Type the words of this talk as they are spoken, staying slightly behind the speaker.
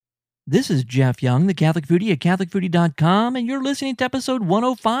This is Jeff Young, the Catholic Foodie at CatholicFoodie.com, and you're listening to episode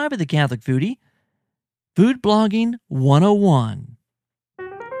 105 of the Catholic Foodie, Food Blogging 101.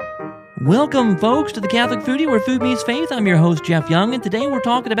 Welcome, folks, to the Catholic Foodie, where food meets faith. I'm your host, Jeff Young, and today we're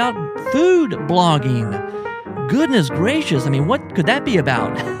talking about food blogging. Goodness gracious, I mean, what could that be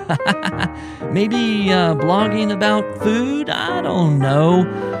about? Maybe blogging about food? I don't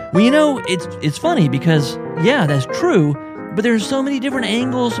know. Well, you know, it's funny because, yeah, that's true, but there's so many different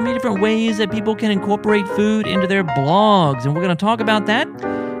angles, so many different ways that people can incorporate food into their blogs, and we're going to talk about that,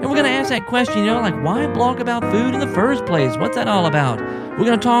 and we're going to ask that question, like, why blog about food in the first place? What's that all about? We're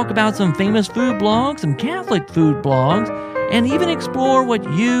going to talk about some famous food blogs, some Catholic food blogs, and even explore what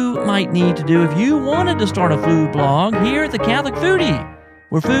you might need to do if you wanted to start a food blog here at the Catholic Foodie,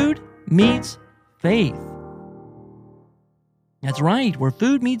 where food meets faith. That's right, where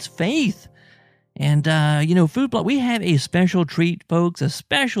food meets faith. And, food blog, we have a special treat, folks, a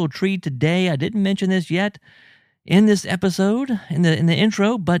special treat today. I didn't mention this yet in this episode, in the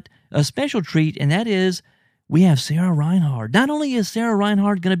intro, but a special treat, and that is we have Sarah Reinhard. Not only is Sarah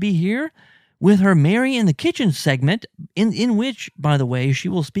Reinhard going to be here with her Mary in the Kitchen segment, in which, by the way, she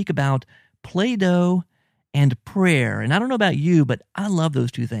will speak about Play-Doh and prayer. And I don't know about you, but I love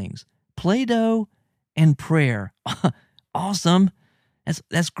those two things. Play-Doh and prayer. Awesome.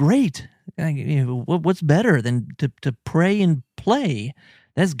 That's great. What's better than to pray and play?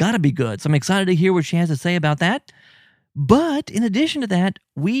 That's got to be good. So I'm excited to hear what she has to say about that. But in addition to that,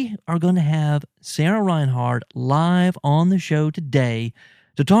 we are going to have Sarah Reinhard live on the show today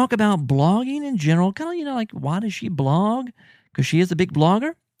to talk about blogging in general. Kind of, like, why does she blog? Because she is a big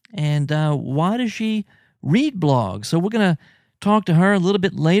blogger. And why does she read blogs? So we're going to talk to her a little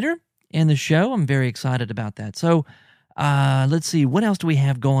bit later in the show. I'm very excited about that. So let's see, what else do we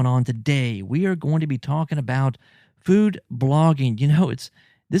have going on today? We are going to be talking about food blogging.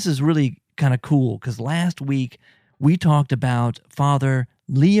 This is really kind of cool because last week we talked about Father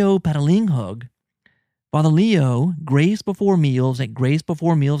Leo Patalinghug. Father Leo, Grace Before Meals at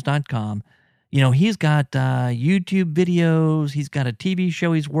gracebeforemeals.com. He's got YouTube videos. He's got a TV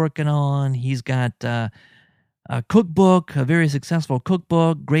show he's working on. He's got a cookbook, a very successful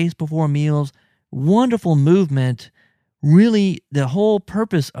cookbook, Grace Before Meals. Wonderful movement. Really, the whole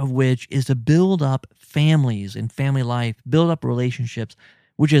purpose of which is to build up families and family life, build up relationships,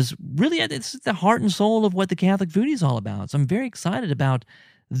 which is really, it's the heart and soul of what the Catholic Foodie is all about. So I'm very excited about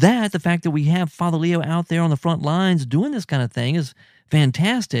that. The fact that we have Father Leo out there on the front lines doing this kind of thing is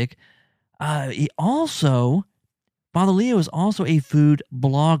fantastic. Father Leo is also a food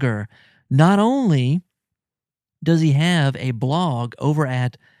blogger. Not only does he have a blog over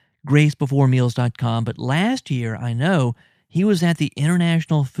at gracebeforemeals.com, but last year, I know, he was at the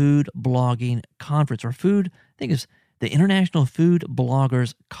International Food Blogging Conference, the International Food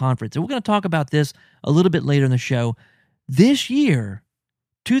Bloggers Conference. And we're going to talk about this a little bit later in the show. This year,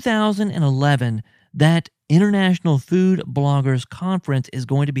 2011, that International Food Bloggers Conference is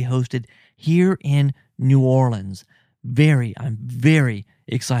going to be hosted here in New Orleans. I'm very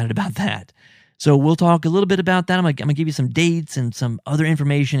excited about that. So we'll talk a little bit about that. I'm going to give you some dates and some other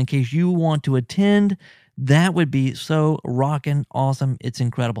information in case you want to attend. That would be so rockin' awesome. It's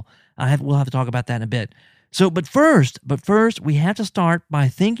incredible. We'll have to talk about that in a bit. But first, we have to start by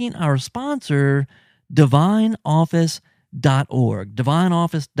thanking our sponsor, DivineOffice.org.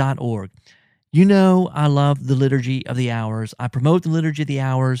 DivineOffice.org. I love the Liturgy of the Hours. I promote the Liturgy of the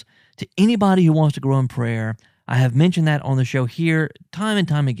Hours to anybody who wants to grow in prayer. I have mentioned that on the show here time and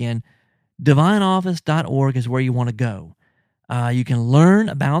time again. DivineOffice.org is where you want to go. You can learn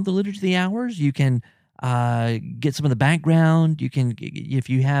about the Liturgy of the Hours. You can get some of the background. You can, if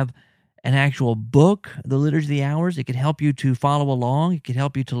you have an actual book, the Liturgy of the Hours, it could help you to follow along. It could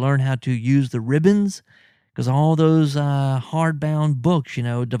help you to learn how to use the ribbons, because all those hardbound books,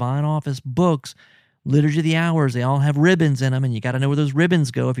 Divine Office books, Liturgy of the Hours, they all have ribbons in them, and you got to know where those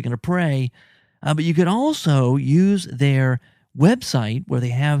ribbons go if you're going to pray. But you could also use their website where they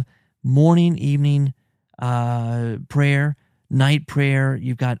have morning, evening prayer, night prayer.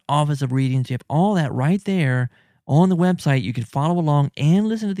 You've got Office of Readings. You have all that right there on the website. You can follow along and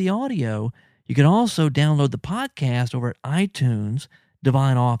listen to the audio. You can also download the podcast over at iTunes,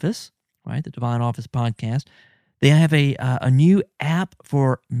 Divine Office, right? The Divine Office podcast. They have a new app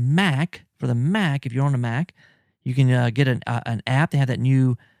for Mac. For the Mac, if you're on a Mac, you can get an app. They have that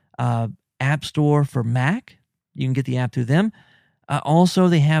new app store for Mac. You can get the app through them. Also,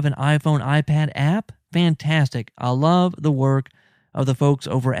 they have an iPhone, iPad app. Fantastic. I love the work of the folks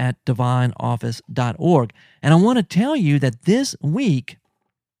over at divineoffice.org. And I want to tell you that this week,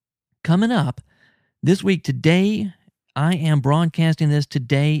 coming up, this week today, I am broadcasting this.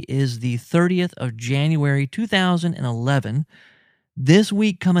 Today is the 30th of January, 2011. This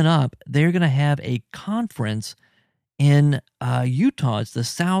week coming up, they're going to have a conference in Utah. It's the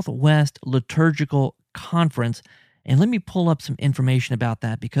Southwest Liturgical Conference. And let me pull up some information about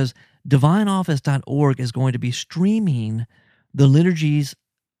that, because divineoffice.org is going to be streaming the liturgies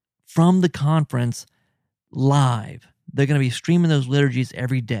from the conference live. They're going to be streaming those liturgies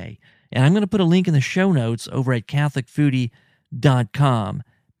every day. And I'm going to put a link in the show notes over at CatholicFoodie.com.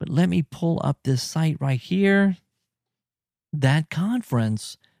 But let me pull up this site right here. That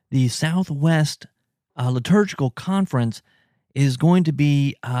conference, the Southwest Liturgical Conference, is going to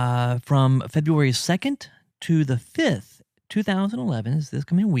be from February 2nd to the 5th, 2011, is this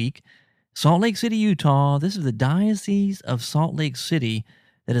coming week. Salt Lake City, Utah. This is the Diocese of Salt Lake City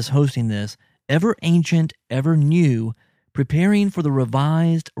that is hosting this. Ever ancient, ever new, preparing for the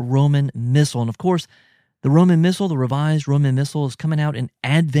revised Roman Missal. And of course, the Roman Missal, the revised Roman Missal, is coming out in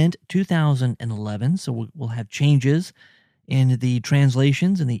Advent 2011. So we'll have changes in the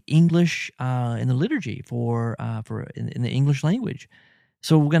translations in the English, in the liturgy in the English language.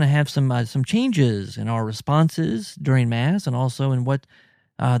 So we're going to have some changes in our responses during Mass, and also in what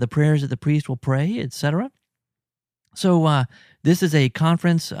the prayers that the priest will pray, etc. So this is a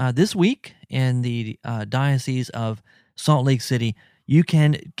conference this week in the Diocese of Salt Lake City. You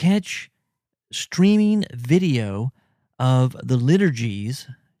can catch streaming video of the liturgies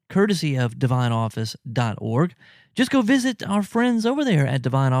courtesy of divineoffice.org. Just go visit our friends over there at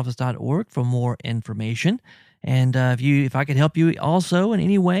divineoffice.org for more information. And if I could help you also in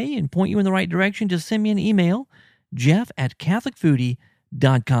any way and point you in the right direction, just send me an email,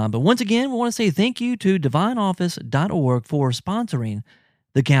 jeff@catholicfoodie.com. But once again, we want to say thank you to divineoffice.org for sponsoring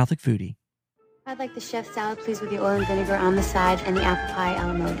the Catholic Foodie. I'd like the chef salad, please, with the oil and vinegar on the side, and the apple pie a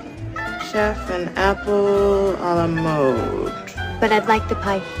la mode. Chef and apple a la mode. But I'd like the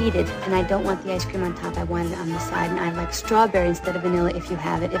pie heated, and I don't want the ice cream on top. I want it on the side, and I'd like strawberry instead of vanilla if you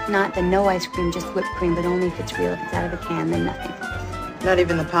have it. If not, then no ice cream, just whipped cream, but only if it's real. If it's out of a can, then nothing. Not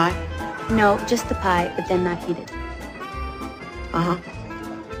even the pie? No, just the pie, but then not heated. Uh-huh.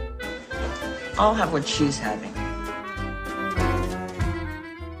 I'll have what she's having.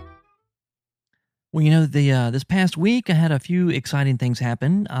 Well, you know, this past week I had a few exciting things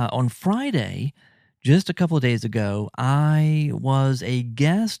happen. On Friday, just a couple of days ago, I was a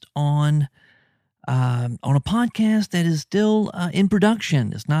guest on a podcast that is still in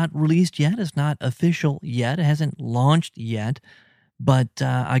production. It's not released yet. It's not official yet. It hasn't launched yet. But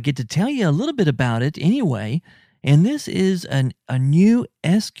I get to tell you a little bit about it anyway. And this is a new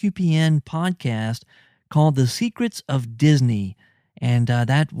SQPN podcast called The Secrets of Disney. And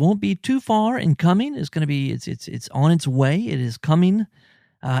that won't be too far in coming. It's going to be, it's on its way. It is coming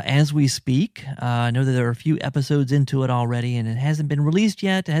as we speak. I know that there are a few episodes into it already, and it hasn't been released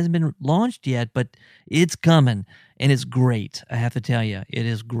yet. It hasn't been launched yet, but it's coming, and it's great. I have to tell you, it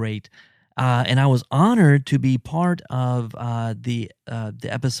is great. And I was honored to be part of the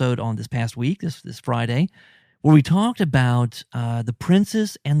episode on this past week, this Friday, where we talked about The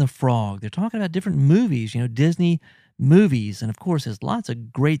Princess and the Frog. They're talking about different movies, Disney movies. And of course, there's lots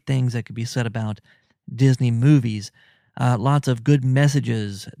of great things that could be said about Disney movies. Lots of good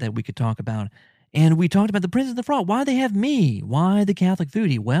messages that we could talk about. And we talked about The Princess and the Frog. Why they have me? Why the Catholic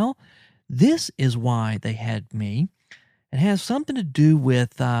Foodie? Well, this is why they had me. It has something to do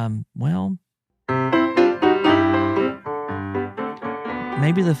with, maybe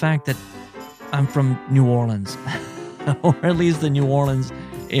the fact that I'm from New Orleans, or at least the New Orleans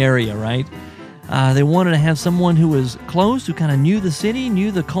area, right? They wanted to have someone who was close, who kind of knew the city, knew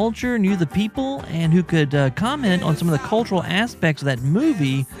the culture, knew the people, and who could comment on some of the cultural aspects of that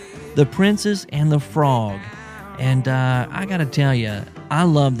movie, The Princess and the Frog. And I got to tell you, I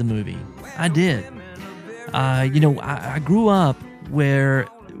loved the movie. I did. I grew up where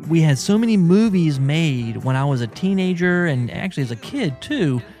we had so many movies made when I was a teenager, and actually as a kid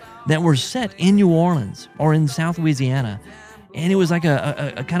too, that were set in New Orleans or in South Louisiana. And it was like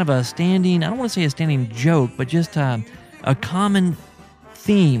a kind of a standing, I don't want to say a standing joke, but just a common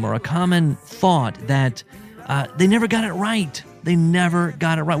theme or a common thought that they never got it right. They never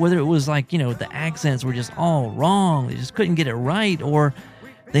got it right. Whether it was like, the accents were just all wrong. They just couldn't get it right. Or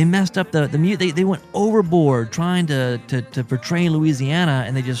they messed up the music. They went overboard trying to portray Louisiana,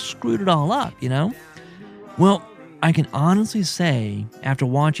 and they just screwed it all up, Well, I can honestly say, after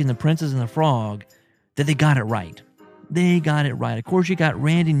watching The Princess and the Frog, that they got it right. They got it right. Of course, you got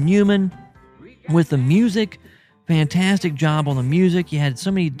Randy Newman with the music. Fantastic job on the music. You had so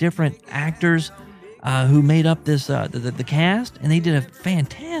many different actors who made up this the cast, and they did a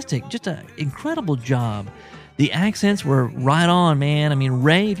fantastic, just an incredible job. The accents were right on, man. I mean,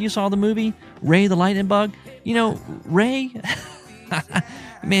 Ray, if you saw the movie, Ray the Lightning Bug, Ray,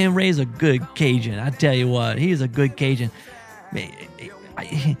 man, Ray's a good Cajun. I tell you what, he's a good Cajun.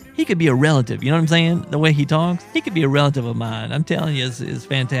 He could be a relative, you know what I'm saying? The way he talks, he could be a relative of mine. I'm telling you, it's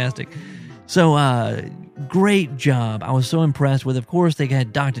fantastic. So, great job. I was so impressed with, of course, they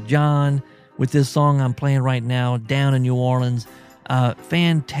had Dr. John with this song I'm playing right now, Down in New Orleans.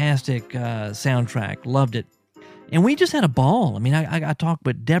 Fantastic soundtrack. Loved it. And we just had a ball. I mean, I talked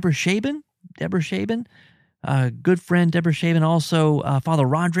with Deborah Shaban, good friend Deborah Shaban, also Father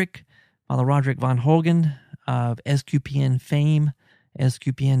Roderick Von Hogan of SQPN fame,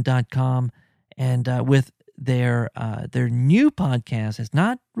 sqpn.com, and with their new podcast. It's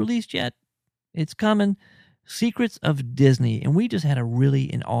not released yet. It's coming, Secrets of Disney. And we just had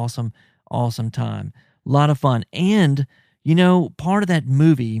an awesome time. A lot of fun. And, part of that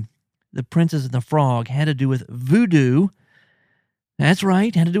movie, The Princess and the Frog, had to do with voodoo. That's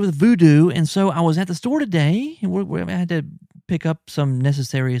right, had to do with voodoo. And so I was at the store today, and I had to pick up some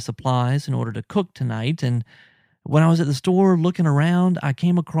necessary supplies in order to cook tonight. And when I was at the store looking around, I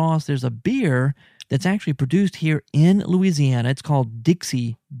came across, there's a beer that's actually produced here in Louisiana. It's called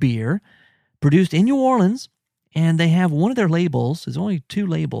Dixie Beer, produced in New Orleans. And they have one of their labels. There's only 2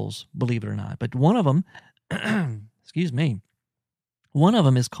 labels, believe it or not. But one of them, excuse me, one of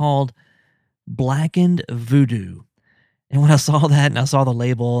them is called Blackened Voodoo. And when I saw that and I saw the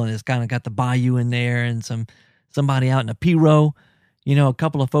label and it's kind of got the bayou in there and somebody out in a P-row, a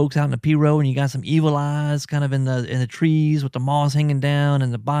couple of folks out in a P-row, and you got some evil eyes kind of in the trees with the moss hanging down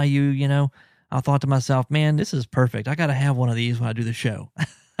and the bayou, I thought to myself, man, this is perfect. I got to have one of these when I do the show.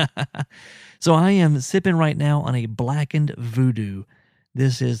 So I am sipping right now on a Blackened Voodoo.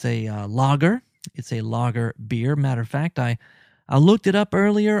 This is a lager. It's a lager beer. Matter of fact, I looked it up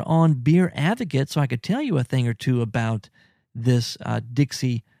earlier on Beer Advocate so I could tell you a thing or two about this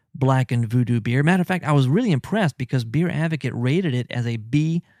Dixie Blackened Voodoo beer. Matter of fact, I was really impressed because Beer Advocate rated it as a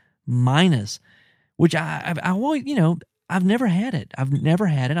B-, which I've always, I've never had it.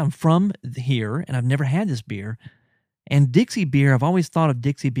 I'm from here, and I've never had this beer. And Dixie beer, I've always thought of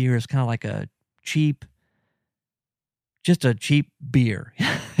Dixie beer as kind of like a cheap beer.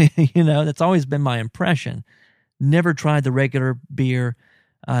 That's always been my impression. Never tried the regular beer,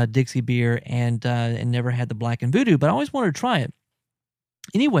 Dixie beer, and never had the Blackened Voodoo, but I always wanted to try it.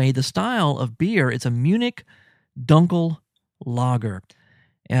 Anyway, the style of beer, it's a Munich Dunkel Lager.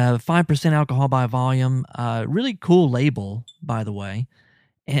 5% alcohol by volume. Really cool label, by the way.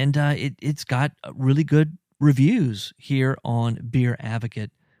 And it's got really good reviews here on Beer Advocate.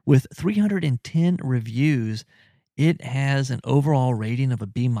 With 310 reviews, it has an overall rating of a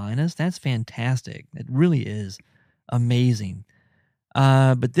B-. That's fantastic. It really is amazing.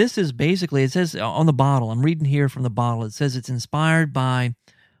 But this is basically, it says on the bottle, I'm reading here from the bottle, it says it's inspired by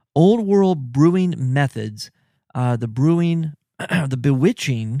old world brewing methods, the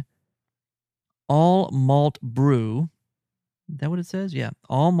bewitching all malt brew. Is that what it says? Yeah.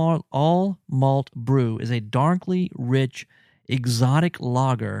 All malt brew is a darkly rich, exotic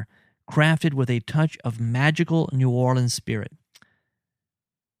lager crafted with a touch of magical New Orleans spirit.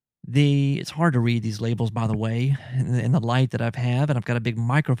 It's hard to read these labels, by the way, in the light that I have, and I've got a big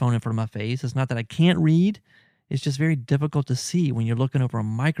microphone in front of my face. It's not that I can't read. It's just very difficult to see when you're looking over a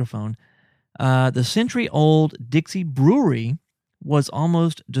microphone. The century-old Dixie Brewery was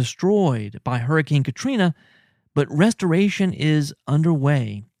almost destroyed by Hurricane Katrina, but restoration is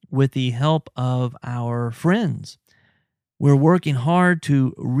underway with the help of our friends. We're working hard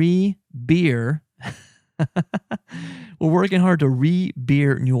to re-beer. We're working hard to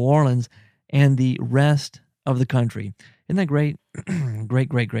re-beer New Orleans and the rest of the country. Isn't that great?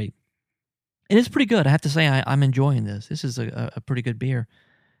 Great. And it's pretty good. I have to say, I'm enjoying this. This is a pretty good beer.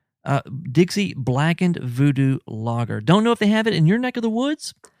 Dixie Blackened Voodoo Lager. Don't know if they have it in your neck of the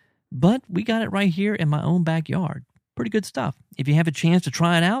woods, but we got it right here in my own backyard. Pretty good stuff. If you have a chance to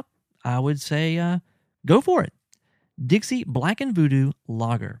try it out, I would say go for it. Dixie Blackened Voodoo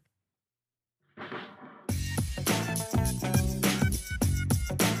Lager.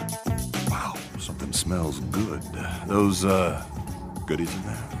 Wow, something smells good. Those goodies in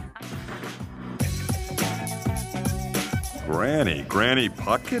there. Granny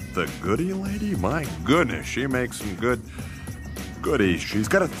Puckett, the goodie lady? My goodness, she makes some good goodies. She's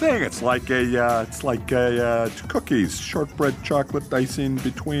got a thing. It's like cookies, shortbread, chocolate icing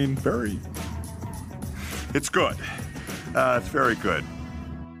between. It's good. It's very good.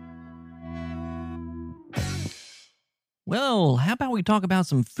 Well, how about we talk about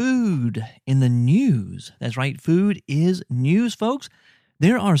some food in the news? That's right, food is news, folks.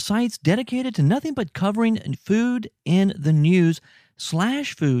 There are sites dedicated to nothing but covering food in the news.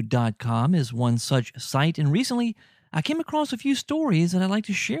 Slashfood.com is one such site, and recently I came across a few stories that I'd like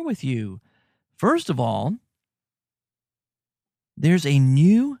to share with you. First of all, there's a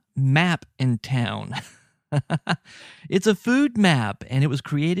new map in town. It's a food map, and it was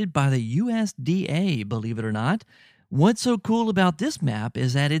created by the USDA, believe it or not. What's so cool about this map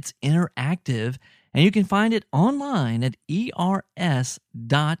is that it's interactive, and you can find it online at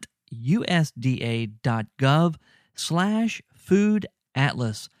ers.usda.gov/food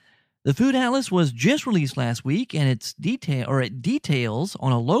atlas. The Food Atlas was just released last week, and it details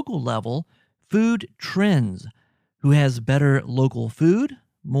on a local level food trends. Who has better local food,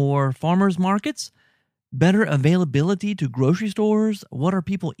 more farmers markets, better availability to grocery stores, what are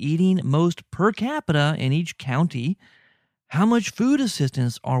people eating most per capita in each county, how much food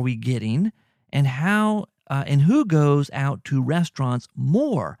assistance are we getting, and who goes out to restaurants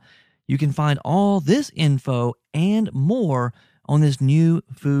more. You can find all this info and more on this new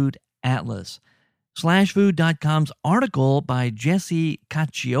Food Atlas. Slashfood.com's article by Jesse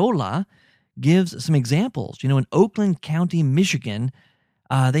Cacciola gives some examples. In Oakland County, Michigan,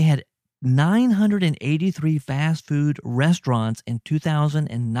 they had 983 fast food restaurants in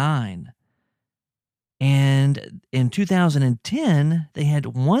 2009. And in 2010, they had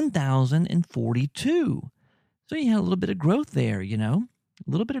 1,042. So you had a little bit of growth there, a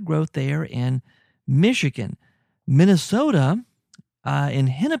little bit of growth there in Michigan. Minnesota, in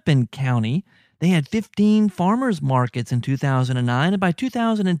Hennepin County, they had 15 farmers markets in 2009. And by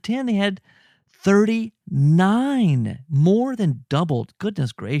 2010, they had 39, more than doubled.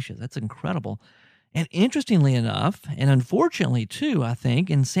 Goodness gracious, that's incredible. And interestingly enough, and unfortunately too, I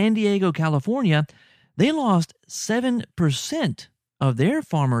think, in San Diego, California, they lost 7% of their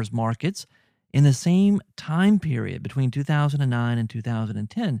farmers markets in the same time period between 2009 and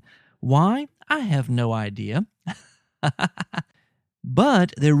 2010. Why? I have no idea.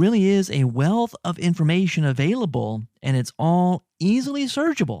 But there really is a wealth of information available, and it's all easily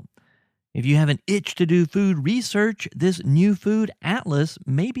searchable. If you have an itch to do food research, this new Food Atlas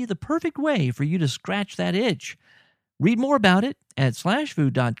may be the perfect way for you to scratch that itch. Read more about it at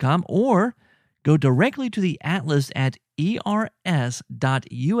slashfood.com or go directly to the atlas at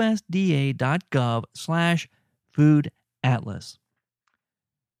ers.usda.gov/food atlas.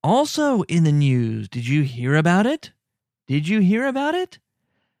 Also in the news, did you hear about it?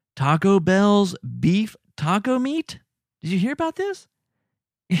 Taco Bell's beef taco meat? Did you hear about this?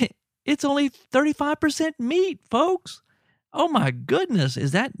 It's only 35% meat, folks. Oh my goodness,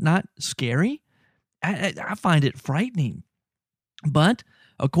 is that not scary? I find it frightening. But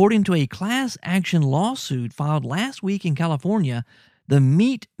according to a class action lawsuit filed last week in California, the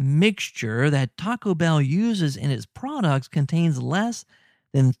meat mixture that Taco Bell uses in its products contains less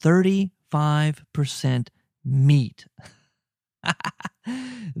than 35% meat.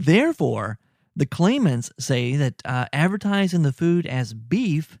 Therefore, the claimants say that advertising the food as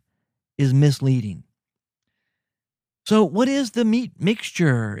beef is misleading. So what is the meat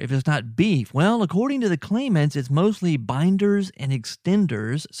mixture if it's not beef? Well, according to the claimants, it's mostly binders and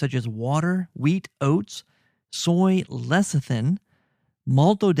extenders such as water, wheat, oats, soy lecithin,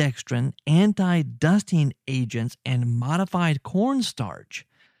 maltodextrin, anti-dusting agents, and modified cornstarch.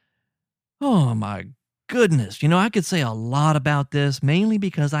 Oh my goodness. I could say a lot about this, mainly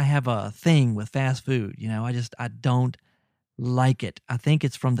because I have a thing with fast food. I don't like it. I think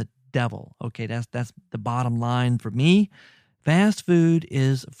it's from the devil. Okay, that's the bottom line for me. Fast food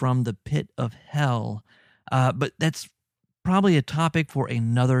is from the pit of hell. But that's probably a topic for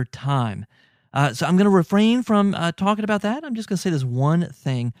another time. So I'm going to refrain from talking about that. I'm just going to say this one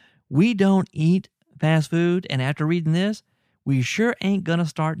thing. We don't eat fast food, and after reading this, we sure ain't going to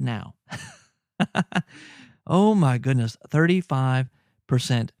start now. Oh my goodness, 35%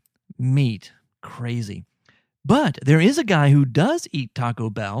 meat. Crazy. But there is a guy who does eat Taco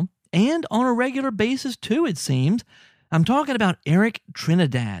Bell, and on a regular basis too, it seems. I'm talking about Eric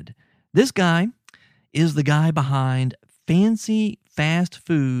Trinidad. This guy is the guy behind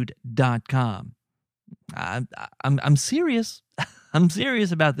fancyfastfood.com. I'm serious. I'm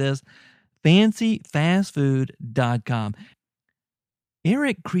serious about this. fancyfastfood.com.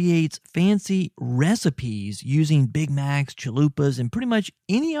 Eric creates fancy recipes using Big Macs, chalupas, and pretty much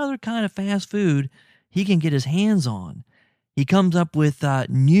any other kind of fast food he can get his hands on. He comes up with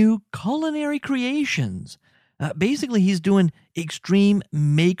new culinary creations. Basically, he's doing extreme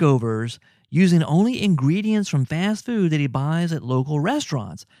makeovers using only ingredients from fast food that he buys at local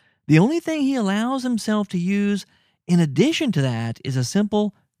restaurants. The only thing he allows himself to use in addition to that is a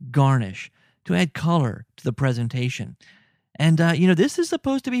simple garnish to add color to the presentation. And, this is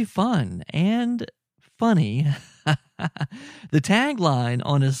supposed to be fun and funny. The tagline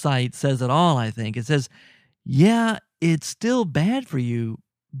on his site says it all, I think. It says, yeah, it's still bad for you,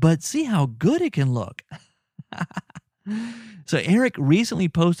 but see how good it can look. So Eric recently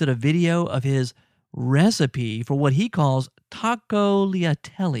posted a video of his recipe for what he calls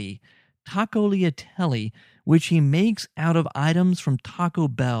tagliatelle, which he makes out of items from Taco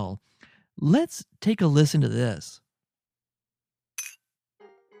Bell. Let's take a listen to this.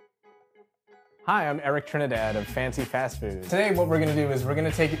 Hi, I'm Eric Trinidad of Fancy Fast Food. Today what we're going to do is we're going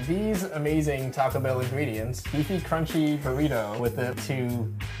to take these amazing Taco Bell ingredients, beefy crunchy burrito with the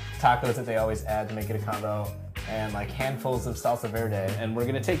 2 tacos that they always add to make it a combo, and like handfuls of salsa verde, and we're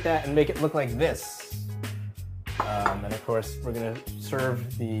going to take that and make it look like this. And of course we're going to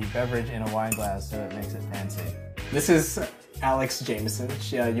serve the beverage in a wine glass so it makes it fancy. This is Alex Jameson.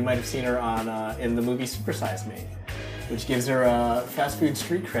 You might have seen her on in the movie Super Size Me, which gives her a fast food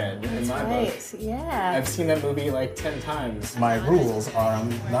street cred in my book. Yeah. I've seen that movie like 10 times. My rules are I'm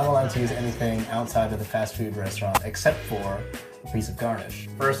not allowed to use anything outside of the fast food restaurant except for a piece of garnish.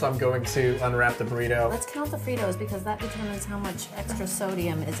 First, I'm going to unwrap the burrito. Let's count the Fritos because that determines how much extra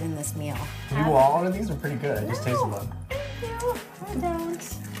sodium is in this meal. All of these are pretty good. I just tasted one. Thank you. I don't.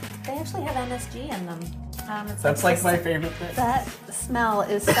 They actually have MSG in them. That's like my favorite thing. That smell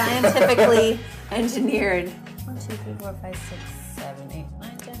is scientifically engineered. 1, 2, 3, 4, 5, 6, 7, 8,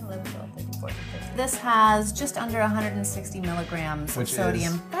 9, 10, 11, 12, 13, 14, 15. This has just under 160 milligrams of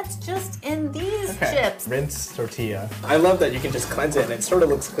sodium. That's just in these chips. Rinse tortilla. I love that you can just cleanse it and it sort of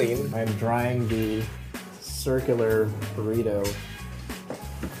looks clean. I'm drying the circular burrito.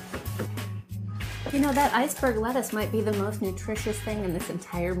 You know, that iceberg lettuce might be the most nutritious thing in this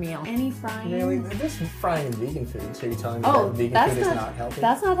entire meal. Any frying? Really? There's frying in vegan food, so you're telling me that vegan food is not healthy?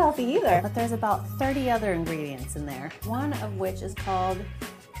 That's not healthy either. But there's about 30 other ingredients in there, one of which is called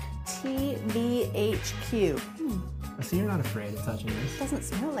TBHQ. So you're not afraid of touching this? It doesn't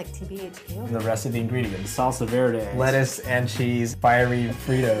smell like TBHQ. And the rest of the ingredients: salsa verde, lettuce and cheese, fiery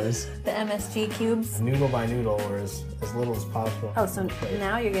Fritos, the MSG cubes. Noodle by noodle, or as little as possible. Oh, so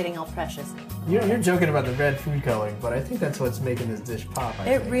now you're getting all precious. You're joking about the red food coloring, but I think that's what's making this dish pop.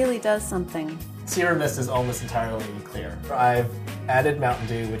 It really does something. Sierra Mist is almost entirely clear. I've added Mountain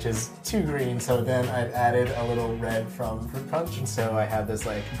Dew, which is too green, so then I've added a little red from Fruit Punch, and so I have this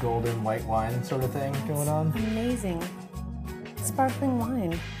like golden white wine sort of thing going on. Amazing. Sparkling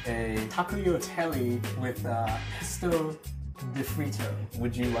wine. A tagliatelle with pesto de frito.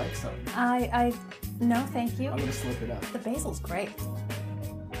 Would you like some? No, thank you. I'm gonna slip it up. The basil's great.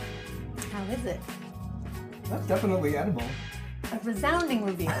 How is it? That's definitely edible. A resounding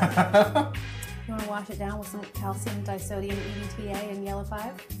review. You want to wash it down with some calcium disodium EDTA and yellow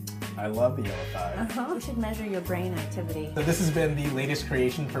 5? I love the yellow 5. We should measure your brain activity. So this has been the latest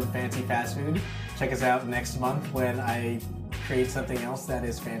creation from Fancy Fast Food. Check us out next month when I create something else that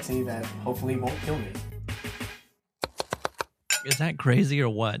is fancy that hopefully won't kill me. Is that crazy or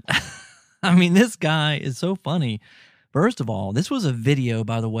what? I mean, this guy is so funny. First of all, this was a video,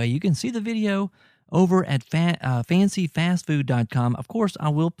 by the way. You can see the video over at fancyfastfood.com. Of course, I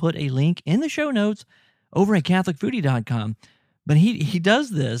will put a link in the show notes over at catholicfoodie.com. But he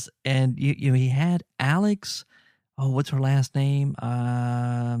does this, and he had Alex, what's her last name?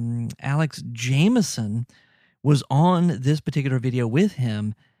 Alex Jameson was on this particular video with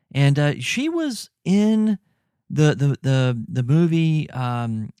him, and she was in the movie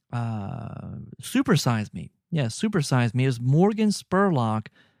Super Size Me. Yeah, Super Size Me. It was Morgan Spurlock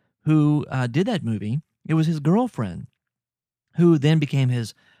who did that movie. It was his girlfriend who then became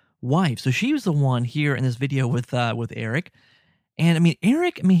his wife. So she was the one here in this video with Eric. And I mean,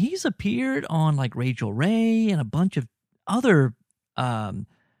 Eric, he's appeared on like Rachel Ray and a bunch of other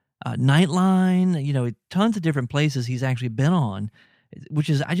Nightline, tons of different places he's actually been on,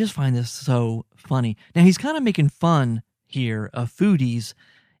 which is, I just find this so funny. Now, he's kind of making fun here of foodies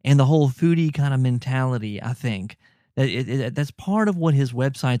and the whole foodie kind of mentality, I think. That's part of what his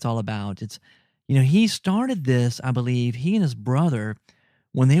website's all about. It's, he started this, I believe, he and his brother,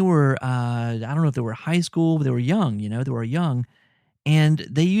 when they were, I don't know if they were high school, but they were young, they were young. And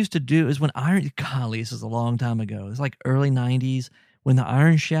they used to do, it was when golly, this is a long time ago. It was like early 90s when the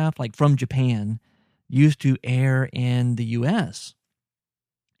Iron Chef, like from Japan, used to air in the U.S.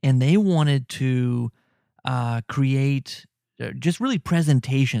 And they wanted to create just really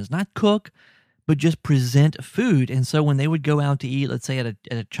presentations, not cook, but just present food. And so when they would go out to eat, let's say at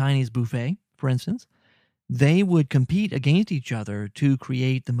a Chinese buffet, for instance, they would compete against each other to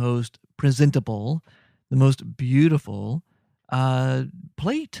create the most presentable, the most beautiful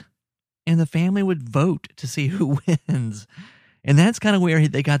plate. and the family would vote to see who wins. And that's kind of where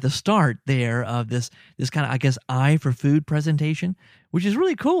they got the start there of this kind of, I guess, eye for food presentation, which is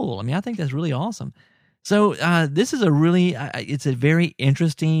really cool. I mean, I think that's really awesome. So this is it's a very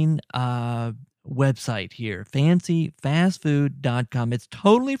interesting website here, fancyfastfood.com. It's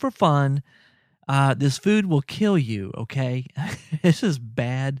totally for fun. This food will kill you, okay? This is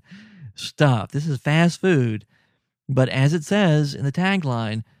bad stuff. This is fast food. But as it says in the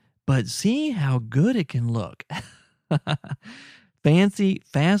tagline, but see how good it can look.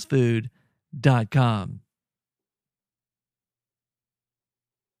 fancyfastfood.com.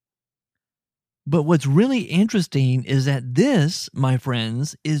 But what's really interesting is that this, my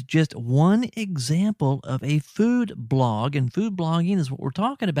friends, is just one example of a food blog, and food blogging is what we're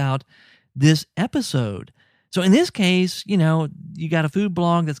talking about this episode. So in this case, you got a food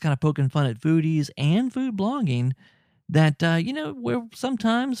blog that's kind of poking fun at foodies and food blogging that, where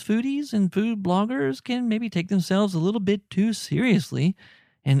sometimes foodies and food bloggers can maybe take themselves a little bit too seriously.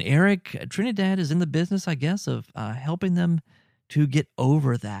 And Eric Trinidad is in the business, I guess, of helping them to get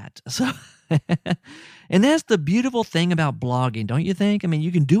over that. So, and that's the beautiful thing about blogging, don't you think? I mean,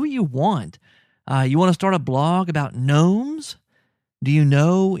 you can do what you want. You want to start a blog about gnomes? Do you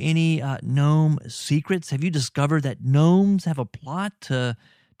know any gnome secrets? Have you discovered that gnomes have a plot to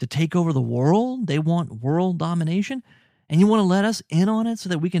take over the world? They want world domination? And you want to let us in on it so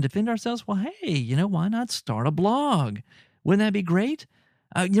that we can defend ourselves? Well, hey, why not start a blog? Wouldn't that be great?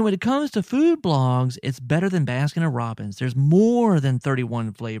 When it comes to food blogs, it's better than Baskin & Robbins. There's more than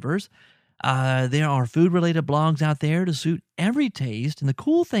 31 flavors. There are food-related blogs out there to suit every taste. And the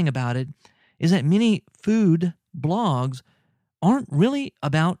cool thing about it is that many food blogs aren't really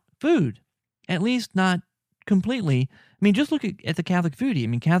about food, at least not completely. I mean, just look at the Catholic Foodie. I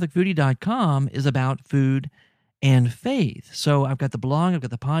mean, CatholicFoodie.com is about food and faith. So I've got the blog, I've got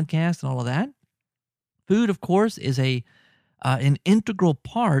the podcast, and all of that. Food, of course, is an integral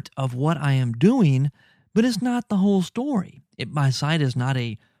part of what I am doing, but it's not the whole story. My site is not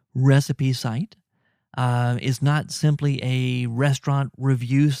a recipe site. It's not simply a restaurant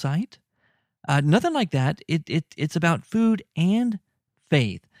review site. Nothing like that. It's about food and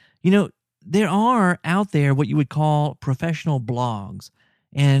faith. There are out there what you would call professional blogs,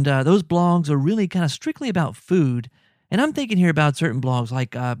 and those blogs are really kind of strictly about food. And I'm thinking here about certain blogs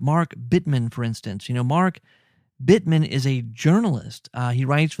like Mark Bittman, for instance. Mark Bittman is a journalist. He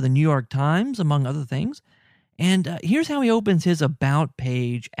writes for the New York Times, among other things. And here's how he opens his About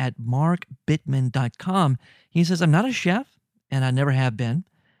page at markbittman.com. He says, I'm not a chef, and I never have been.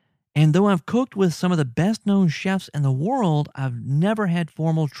 And though I've cooked with some of the best-known chefs in the world, I've never had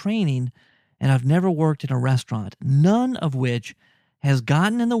formal training, and I've never worked in a restaurant, none of which has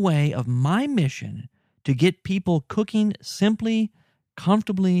gotten in the way of my mission to get people cooking simply,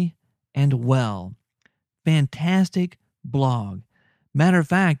 comfortably, and well. Fantastic blog. Matter of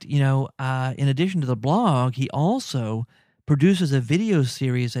fact, in addition to the blog, he also produces a video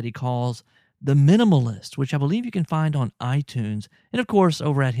series that he calls The Minimalist, which I believe you can find on iTunes, and of course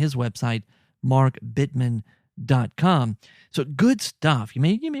over at his website, markbittman.com. So good stuff. You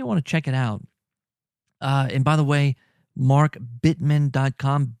may want to check it out. And by the way,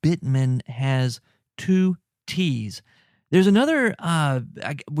 markbittman.com, Bittman has 2 T's. There's another, I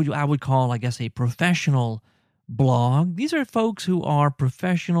would call, I guess, a professional blog. These are folks who are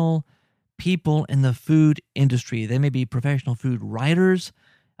professional people in the food industry. They may be professional food writers,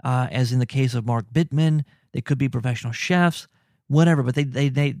 as in the case of Mark Bittman. They could be professional chefs, whatever, but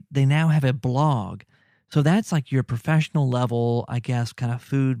they now have a blog. So that's like your professional level, I guess, kind of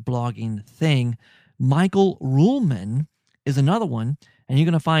food blogging thing. Michael Ruhlman is another one, and you're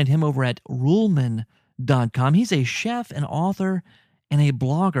going to find him over at ruhlman.com. He's a chef, an author, and a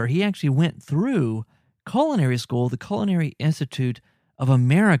blogger. He actually went through culinary school, the Culinary Institute of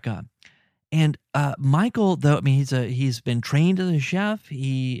America. And Michael, though, I mean, he's been trained as a chef.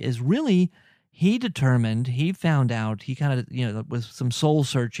 He found out, he kind of, with some soul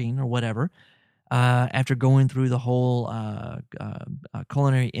searching or whatever, after going through the whole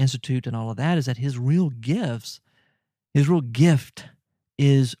Culinary Institute and all of that, is that his real gift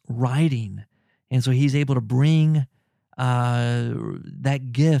is writing. And so he's able to bring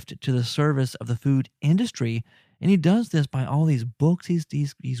that gift to the service of the food industry. And he does this by all these books.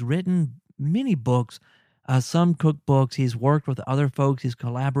 He's written many books, some cookbooks. He's worked with other folks. He's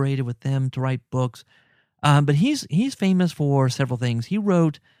collaborated with them to write books. But he's famous for several things. He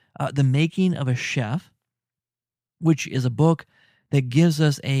wrote The Making of a Chef, which is a book that gives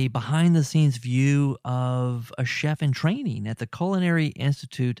us a behind-the-scenes view of a chef in training at the Culinary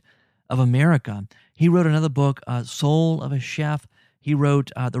Institute of America. He wrote another book, Soul of a Chef. He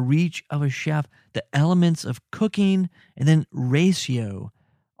wrote The Reach of a Chef, The Elements of Cooking, and then Ratio,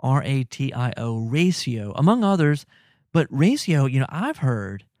 Ratio, Ratio, among others. But Ratio, I've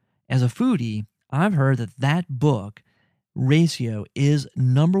heard, as a foodie, I've heard that book, Ratio, is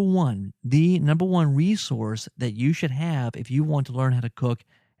the number one resource that you should have if you want to learn how to cook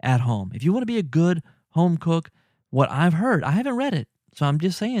at home. If you want to be a good home cook, what I've heard, I haven't read it, so I'm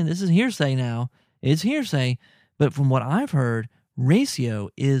just saying, this is hearsay now. It's hearsay, but from what I've heard, Ratio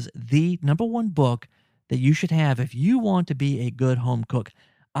is the number one book that you should have if you want to be a good home cook.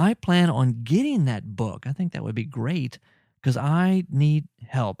 I plan on getting that book. I think that would be great because I need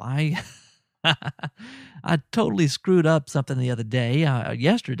help. I totally screwed up something the other day.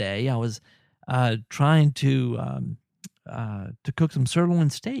 Yesterday, I was trying to cook some sirloin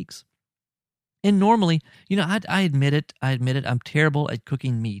steaks. And normally, I admit it, I'm terrible at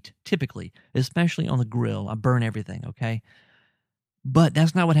cooking meat, typically, especially on the grill. I burn everything, okay? But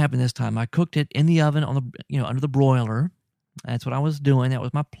that's not what happened this time. I cooked it in the oven on the, under the broiler. That's what I was doing. That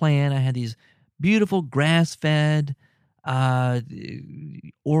was my plan. I had these beautiful grass-fed,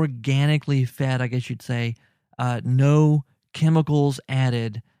 organically fed, I guess you'd say, no chemicals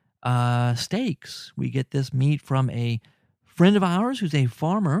added steaks. We get this meat from a friend of ours who's a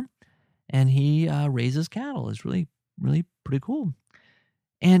farmer, and he raises cattle. It's really, really pretty cool.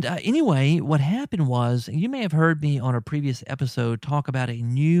 And anyway, what happened was, you may have heard me on a previous episode talk about a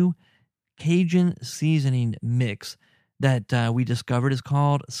new Cajun seasoning mix that we discovered is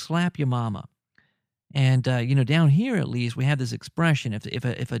called Slap Your Mama. And, down here at least, we have this expression.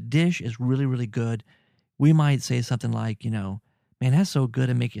 If a dish is really, really good, we might say something like, man, that's so good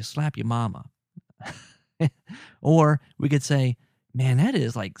it make you slap your mama. Or we could say, man, that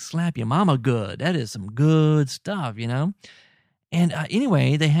is like slap your mama good. That is some good stuff, And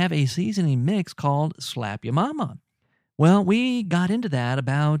anyway, they have a seasoning mix called Slap Your Mama. Well, we got into that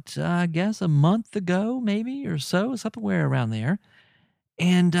about, I guess, a month ago, maybe, or so, somewhere around there.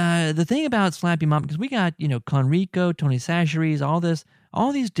 And the thing about Slap Your Mama, because we got, Conrico, Tony Chachere's,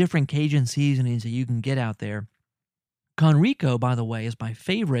 all these different Cajun seasonings that you can get out there. Conrico, by the way, is my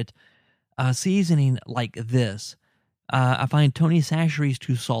favorite seasoning like this. I find Tony Chachere's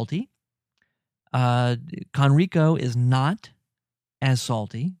too salty. Conrico is not as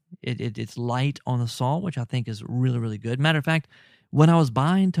salty. It's light on the salt, which I think is really, really good. Matter of fact, when I was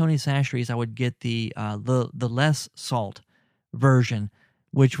buying Tony Chachere's, I would get the less salt version,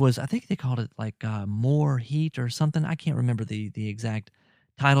 which was, I think they called it like more heat or something. I can't remember the exact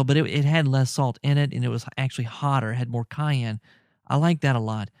title, but it had less salt in it, and it was actually hotter, had more cayenne. I like that a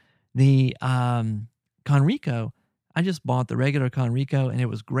lot. The Conrico, I just bought the regular Conrico, and it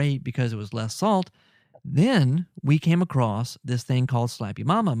was great because it was less salt. Then we came across this thing called Slap Your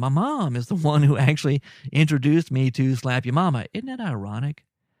Mama. My mom is the one who actually introduced me to Slap Your Mama. Isn't that ironic?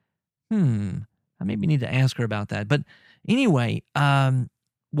 I maybe need to ask her about that. But anyway,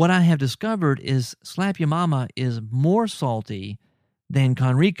 what I have discovered is Slap Your Mama is more salty than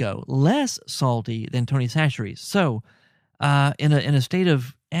Conrico, less salty than Tony Chachere's. So in a state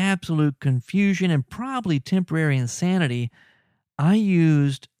of absolute confusion and probably temporary insanity, I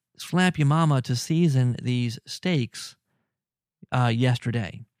used Slap Your Mama to season these steaks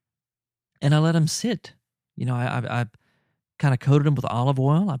yesterday, and I let them sit. I kind of coated them with olive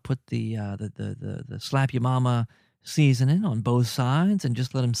oil. I put the Slap Your Mama seasoning on both sides and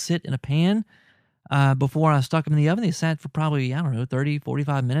just let them sit in a pan before I stuck them in the oven. They sat for probably, 30,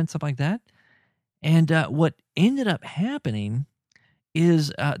 45 minutes, something like that. And what ended up happening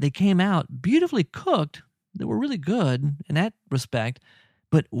is they came out beautifully cooked. They were really good in that respect,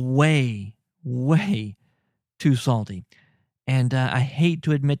 but way, way too salty. And I hate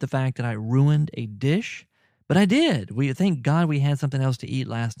to admit the fact that I ruined a dish, but I did. Thank God we had something else to eat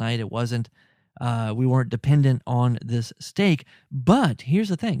last night. It wasn't, we weren't dependent on this steak. But here's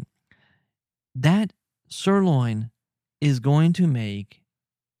the thing. That sirloin is going to make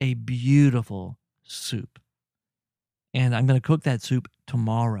a beautiful soup. And I'm going to cook that soup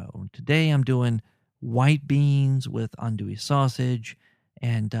tomorrow. Today I'm doing white beans with andouille sausage,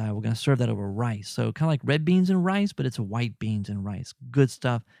 and we're going to serve that over rice. So kind of like red beans and rice, but it's white beans and rice. Good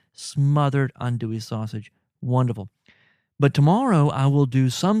stuff. Smothered andouille sausage. Wonderful. But tomorrow I will do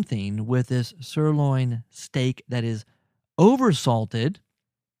something with this sirloin steak that is oversalted.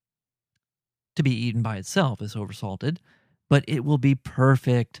 To be eaten by itself is oversalted, but it will be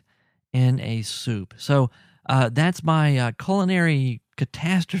perfect in a soup. So that's my culinary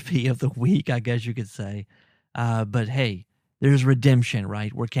catastrophe of the week, I guess you could say. But hey, there's redemption,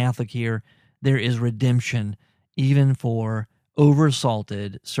 right? We're Catholic here. There is redemption even for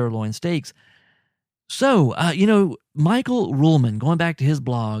oversalted sirloin steaks. So, Michael Ruhlman, going back to his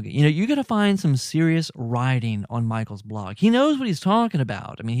blog, you're going to find some serious writing on Michael's blog. He knows what he's talking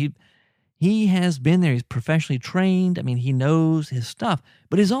about. I mean, he has been there. He's professionally trained. I mean, he knows his stuff,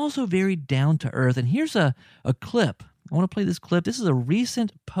 but he's also very down to earth. And here's a clip. I want to play this clip. This is a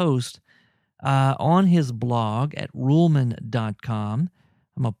recent post on his blog at ruhlman.com.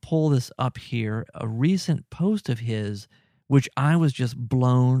 I'm going to pull this up here. A recent post of his, which I was just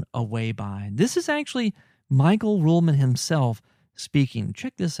blown away by. This is actually Michael Ruhlman himself speaking.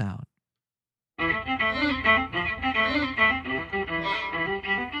 Check this out.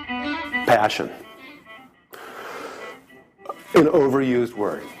 Passion. An overused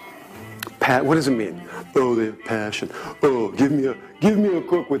word. What does it mean? Oh, they have passion. Oh, give me a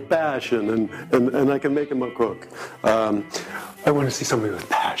cook with passion, and I can make him a cook. I want to see somebody with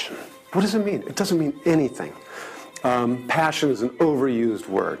passion. What does it mean? It doesn't mean anything. Passion is an overused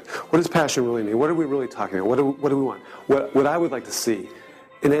word. What does passion really mean? What are we really talking about? What do we want? What I would like to see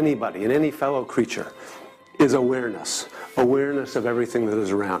in anybody, in any fellow creature, is awareness. Awareness of everything that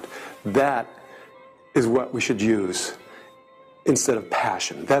is around. That is what we should use instead of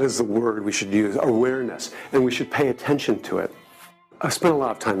passion. That is the word we should use, awareness, and we should pay attention to it. I've spent a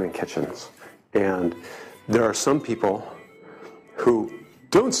lot of time in kitchens, and there are some people who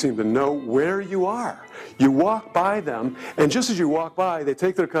don't seem to know where you are. You walk by them, and just as you walk by, they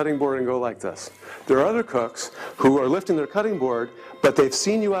take their cutting board and go like this. There are other cooks who are lifting their cutting board, but they've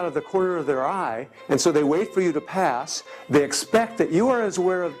seen you out of the corner of their eye, and so they wait for you to pass. They expect that you are as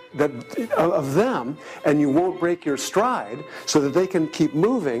aware of them, and you won't break your stride so that they can keep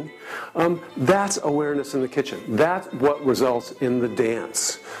moving. That's awareness in the kitchen. That's what results in the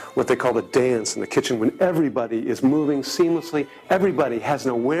dance, what they call the dance in the kitchen, when everybody is moving seamlessly. Everybody has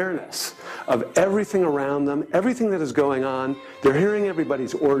an awareness of everything around them, everything that is going on. They're hearing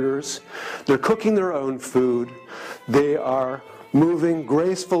everybody's orders. They're cooking their own food. They are moving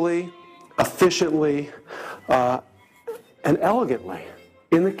gracefully, efficiently, and elegantly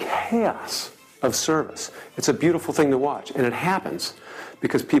in the chaos of service. It's a beautiful thing to watch, and it happens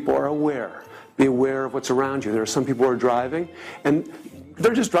because people are aware. Be aware of what's around you. There are some people who are driving, and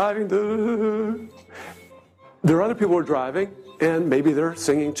they're just driving. There are other people who are driving, and maybe they're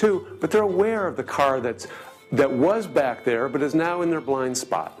singing too, but they're aware of the car that was back there but is now in their blind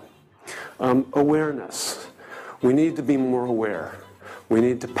spot. Awareness. We need to be more aware. We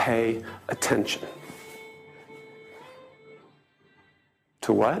need to pay attention.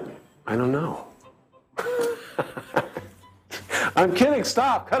 To what? I don't know. I'm kidding.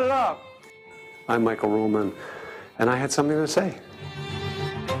 Stop. Cut it off. I'm Michael Ruhlman, and I had something to say.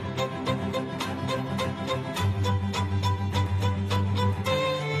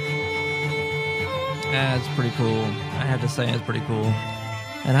 That's pretty cool. I have to say, it's pretty cool.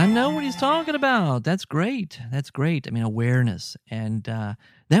 And I know what he's talking about. That's great. That's great. I mean, awareness. And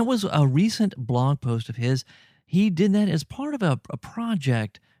that was a recent blog post of his. He did that as part of a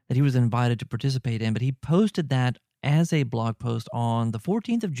project that he was invited to participate in, but he posted that as a blog post on the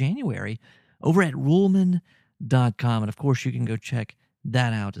 14th of January over at ruhlman.com. And of course, you can go check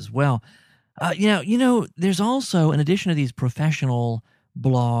that out as well. There's also, in addition to these professional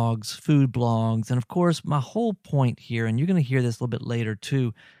blogs, food blogs, and of course, my whole point here, and you're going to hear this a little bit later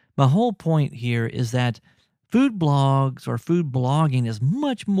too, my whole point here is that food blogs or food blogging is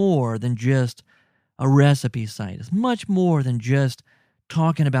much more than just a recipe site. It's much more than just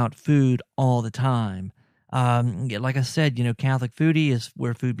talking about food all the time. Like I said, Catholic Foodie is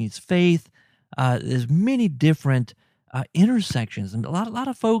where food meets faith. There's many different intersections, and a lot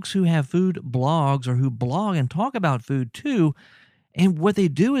of folks who have food blogs or who blog and talk about food too. And what they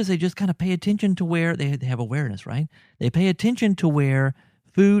do is they just kind of pay attention to where they have awareness, right? They pay attention to where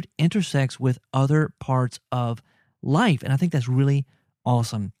food intersects with other parts of life, and I think that's really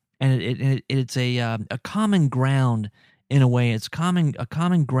awesome. And it's a common ground in a way. It's a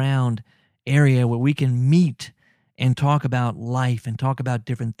common ground area where we can meet and talk about life and talk about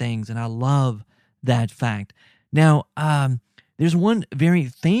different things, and I love that fact. Now, there's one very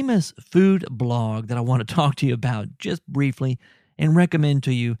famous food blog that I want to talk to you about just briefly and recommend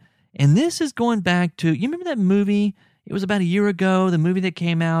to you. And this is going back to, you remember that movie? It was about a year ago, the movie that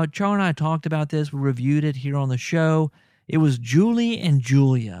came out. Charles and I talked about this. We reviewed it here on the show. It was Julie and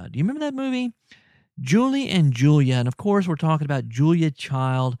Julia. Do you remember that movie? Julie and Julia. And of course, we're talking about Julia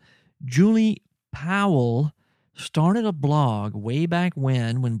Child. Julie Powell started a blog way back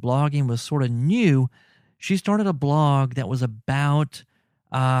when blogging was sort of new. She started a blog that was about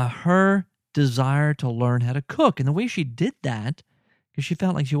her desire to learn how to cook. And the way she did that, because she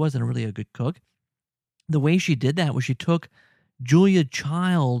felt like she wasn't really a good cook, the way she did that was she took Julia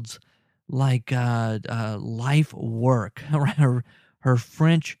Child's life work, her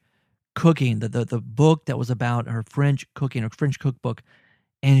French cooking, the book that was about her French cooking, her French cookbook.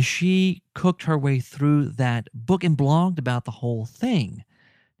 And she cooked her way through that book and blogged about the whole thing.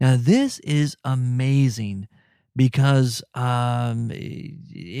 Now, this is amazing because, well,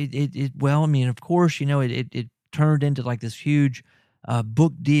 I mean, of course, it turned into like this huge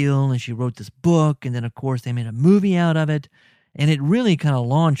book deal, and she wrote this book, and then, of course, they made a movie out of it, and it really kind of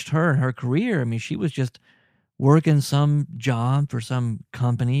launched her and her career. I mean, she was just working some job for some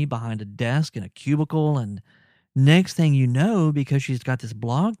company behind a desk in a cubicle, and next thing you know, because she's got this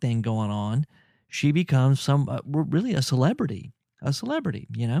blog thing going on, she becomes really a celebrity,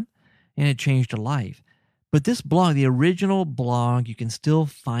 and it changed her life. But this blog, the original blog, you can still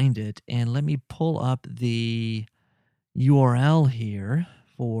find it. And let me pull up the URL here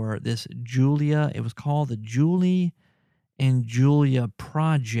for this Julia. It was called the Julie and Julia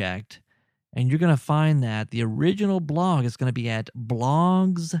Project. And you're going to find that the original blog is going to be at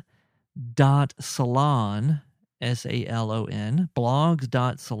blogs.salon, SALON,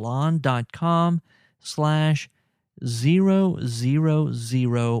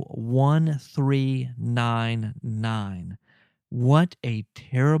 blogs.salon.com/0001399. What a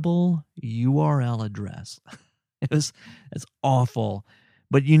terrible URL address. It's awful.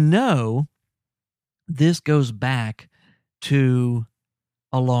 But this goes back to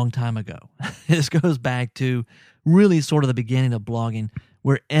a long time ago. This goes back to really sort of the beginning of blogging,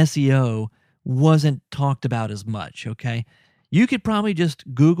 where SEO wasn't talked about as much, okay? You could probably just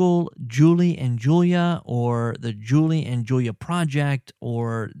Google Julie and Julia or the Julie and Julia Project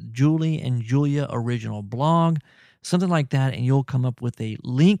or Julie and Julia Original Blog, something like that, and you'll come up with a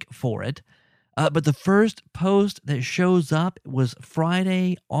link for it. But the first post that shows up was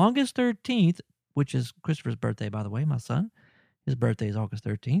Friday, August 13th, which is Christopher's birthday, by the way, my son. His birthday is August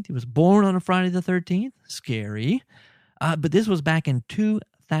 13th. He was born on a Friday the 13th. Scary. But this was back in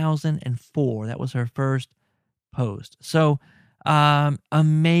 2004. That was her first post. So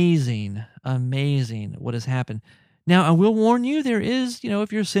amazing what has happened. Now, I will warn you, there is,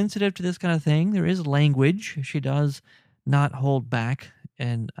 if you're sensitive to this kind of thing, there is language. She does not hold back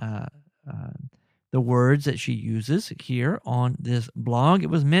in the words that she uses here on this blog.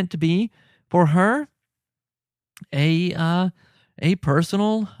 It was meant to be for her a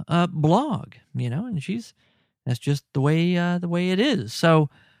personal blog, and that's just the way it is. So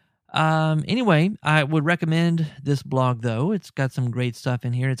anyway, I would recommend this blog, though. It's got some great stuff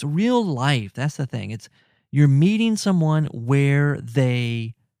in here. It's real life. That's the thing. You're meeting someone where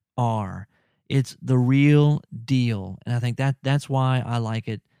they are. It's the real deal, and I think that's why I like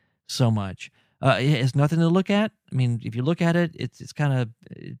it so much. It's nothing to look at. I mean, if you look at it,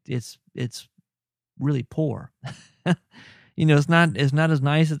 it's really poor. It's not as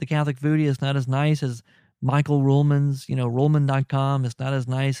nice as the Catholic Foodie. It's not as nice as Michael Ruhlman's, Ruhlman.com. It's not as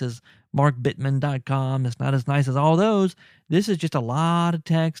nice as MarkBittman.com. It's not as nice as all those. This is just a lot of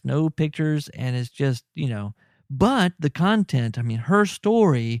text, no pictures, and it's just, but the content, I mean, her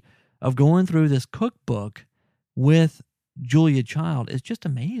story of going through this cookbook with Julia Child is just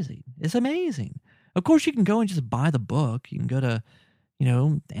amazing. It's amazing. Of course, you can go and just buy the book. You can go to,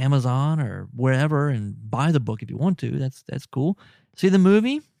 Amazon or wherever and buy the book if you want to. That's cool. See the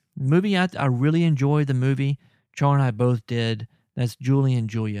movie? I really enjoyed the movie. Char and I both did. That's Julie and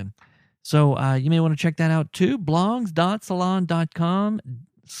Julia. So you may want to check that out too.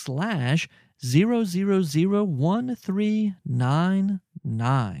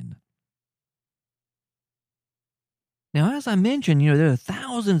 blogs.salon.com/0001399. Now, as I mentioned, there are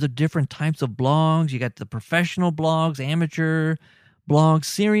thousands of different types of blogs. You got the professional blogs, amateur blogs,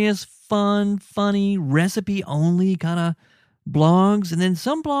 serious, fun, funny, recipe-only kind of blogs, and then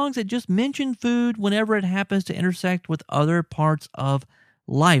some blogs that just mention food whenever it happens to intersect with other parts of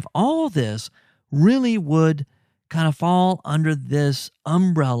life. All of this really would kind of fall under this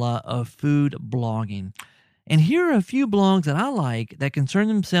umbrella of food blogging. And here are a few blogs that I like that concern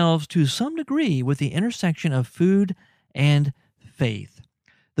themselves to some degree with the intersection of food and faith.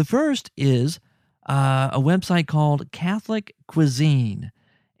 The first is a website called Catholic Cuisine.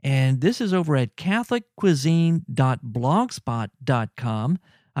 And this is over at catholiccuisine.blogspot.com.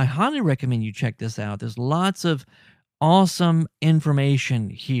 I highly recommend you check this out. There's lots of awesome information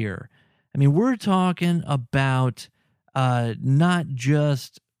here. I mean, we're talking about not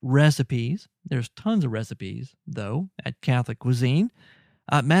just recipes. There's tons of recipes, though, at Catholic Cuisine.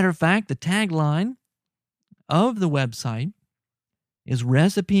 Matter of fact, the tagline of the website is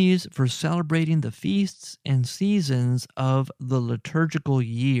recipes for celebrating the feasts and seasons of the liturgical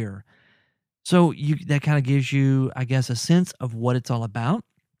year. So that kind of gives you, I guess, a sense of what it's all about.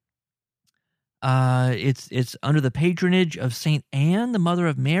 It's under the patronage of Saint Anne, the Mother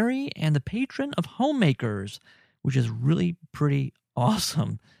of Mary, and the patron of homemakers, which is really pretty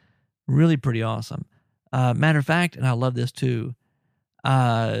awesome. Really pretty awesome. Matter of fact, and I love this too,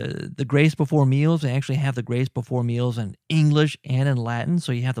 the Grace Before Meals, they actually have the Grace Before Meals in English and in Latin.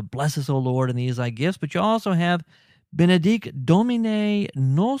 So you have the Bless us, O Lord, and these thy gifts, but you also have Benedict Domine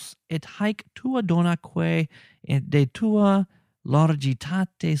nos et haec tua donaque et de tua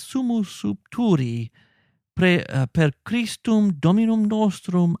largitate sumus subturi per Christum Dominum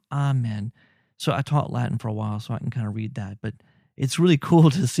nostrum. Amen. So I taught Latin for a while, so I can kind of read that, but it's really cool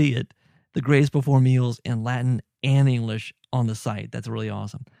to see it, the Grace Before Meals in Latin and English on the site. That's really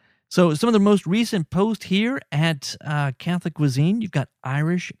awesome. So some of the most recent posts here at Catholic Cuisine, you've got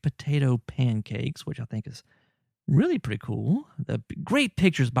Irish potato pancakes, which I think is really pretty cool. The great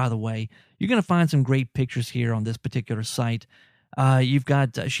pictures, by the way. You're going to find some great pictures here on this particular site. You've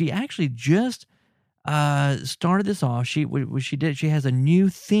got, she actually just started this off. She has a new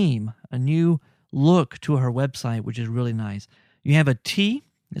theme, a new look to her website, which is really nice. You have a tea.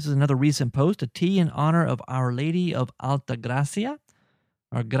 This is another recent post, a tea in honor of Our Lady of Alta Gracia,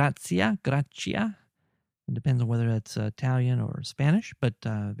 or Gracia. It depends on whether that's Italian or Spanish, but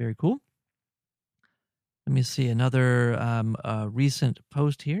very cool. Let me see another recent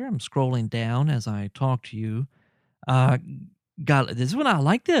post here. I'm scrolling down as I talk to you. This one, I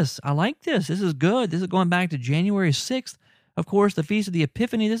like this. This is good. This is going back to January 6th. Of course, the Feast of the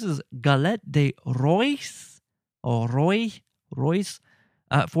Epiphany. This is Galette de Royce, or Royce.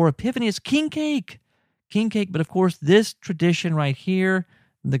 For Epiphany, it's king cake. But of course, this tradition right here,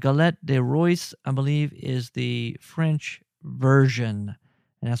 the Galette de Royce, I believe, is the French version.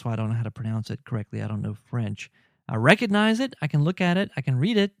 And that's why I don't know how to pronounce it correctly. I don't know French. I recognize it. I can look at it. I can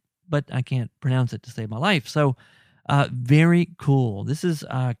read it, but I can't pronounce it to save my life. So, very cool. This is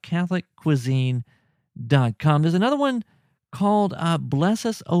CatholicCuisine.com. There's another one called Bless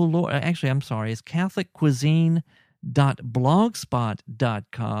Us, O Lord. Actually, I'm sorry. It's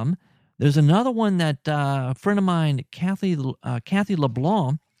CatholicCuisine.blogspot.com. There's another one that a friend of mine, Kathy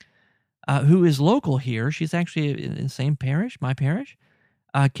LeBlanc, who is local here. She's actually in the same parish, my parish.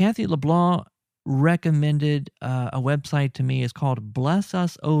 Kathy LeBlanc recommended a website to me. It's called Bless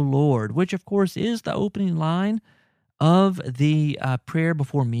Us, O Lord, which, of course, is the opening line of the prayer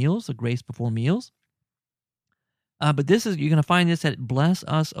before meals, the grace before meals. But this is, you're going to find this at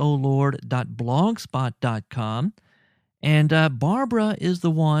blessusolord.blogspot.com. And Barbara is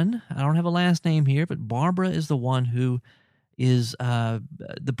the one, I don't have a last name here, but Barbara is the one who is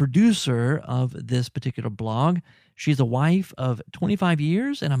the producer of this particular blog. She's a wife of 25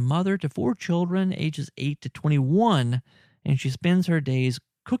 years and a mother to 4 children, ages 8 to 21. And she spends her days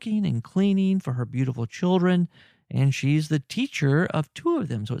cooking and cleaning for her beautiful children. And she's the teacher of 2 of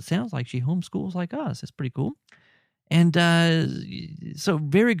them. So it sounds like she homeschools like us. It's pretty cool. And so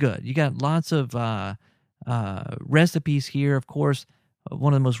very good. You got lots of recipes here. Of course,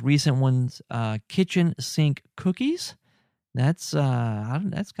 one of the most recent ones, kitchen sink cookies. That's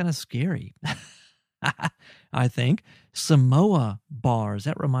kind of scary, I think. Samoa bars.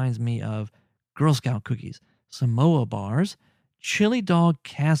 That reminds me of Girl Scout cookies. Samoa bars. Chili dog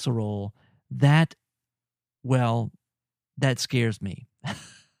casserole. That scares me.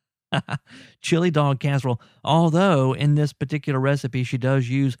 Chili dog casserole. Although in this particular recipe, she does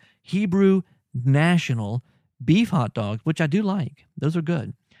use Hebrew national beef hot dogs, which I do like. Those are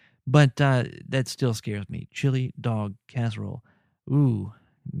good. But that still scares me. Chili dog casserole. Ooh,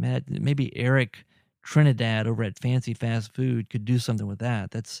 maybe Eric Trinidad over at Fancy Fast Food could do something with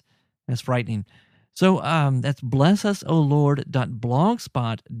that. That's frightening. So that's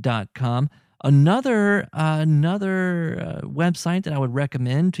blessusolord.blogspot.com. Another website that I would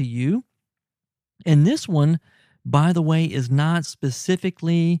recommend to you, and this one, by the way, is not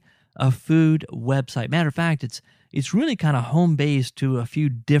specifically a food website. Matter of fact, it's really kind of home-based to a few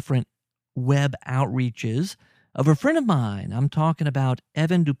different web outreaches of a friend of mine. I'm talking about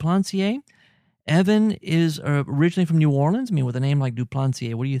Evan Duplantier. Evan is originally from New Orleans. I mean, with a name like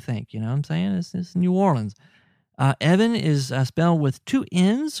Duplantier, what do you think? You know what I'm saying? It's New Orleans. Evan is spelled with 2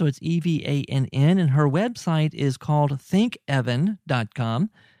 N's, so it's EVANN, and her website is called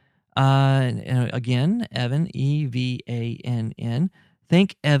thinkevan.com. Again, Evan, EVANN,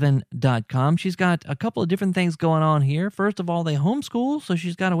 thinkevan.com. She's got a couple of different things going on here. First of all, they homeschool, so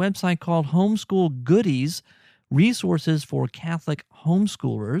she's got a website called Homeschool Goodies, Resources for Catholic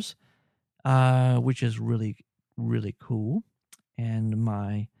Homeschoolers, which is really, really cool. And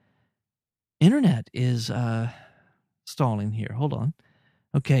my internet is stalling here. Hold on.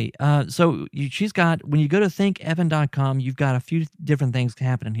 Okay, so she's got, when you go to thinkevan.com, you've got a few different things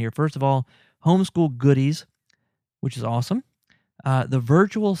happening here. First of all, homeschool goodies, which is awesome. The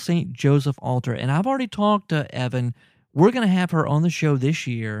virtual St. Joseph altar. And I've already talked to Evan. We're going to have her on the show this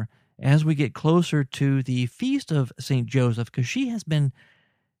year as we get closer to the Feast of St. Joseph, because she has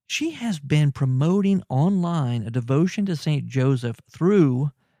been promoting online a devotion to St. Joseph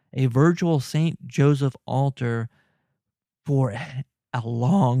through a virtual St. Joseph altar for a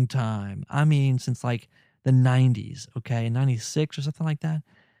long time. I mean, since like the 90s, okay, 96 or something like that.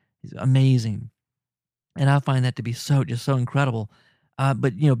 It's amazing. And I find that to be just so incredible.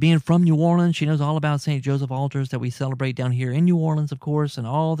 But, being from New Orleans, she knows all about St. Joseph altars that we celebrate down here in New Orleans, of course, and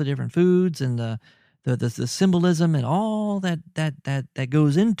all the different foods and the symbolism and all that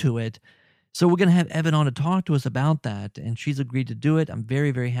goes into it. So we're going to have Evan on to talk to us about that, and she's agreed to do it. I'm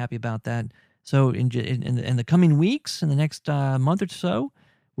very, very happy about that. So in the coming weeks, in the next month or so,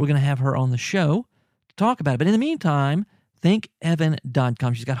 we're going to have her on the show to talk about it. But in the meantime,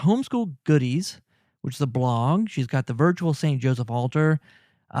 thinkevan.com. She's got homeschool goodies, which is a blog. She's got the virtual St. Joseph altar.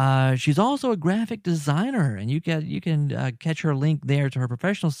 She's also a graphic designer, and you can catch her link there to her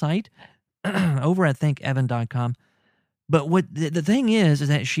professional site over at thinkevan.com. But what the thing is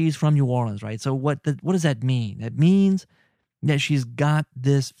that she's from New Orleans, right? So what does that mean? That means that she's got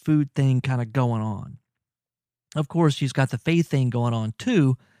this food thing kind of going on. Of course, she's got the faith thing going on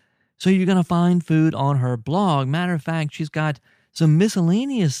too. So you're going to find food on her blog. Matter of fact, she's got some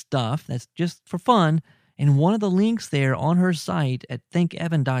miscellaneous stuff that's just for fun. And one of the links there on her site at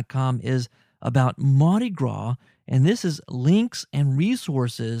thinkevan.com is about Mardi Gras. And this is links and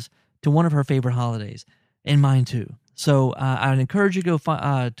resources to one of her favorite holidays, and mine too. So I'd encourage you to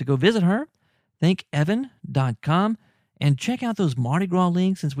go visit her, thinkevan.com, and check out those Mardi Gras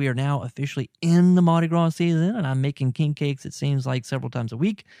links, since we are now officially in the Mardi Gras season, and I'm making king cakes, it seems like, several times a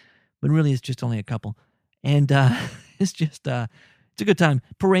week, but really it's just only a couple. And it's just it's a good time.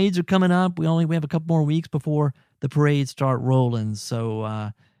 Parades are coming up. We have a couple more weeks before the parades start rolling,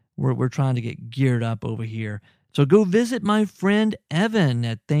 so we're trying to get geared up over here. So go visit my friend Evan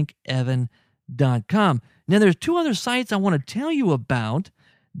at thinkevan.com. Now, there's two other sites I want to tell you about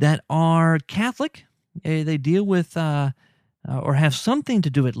that are Catholic. They deal with, or have something to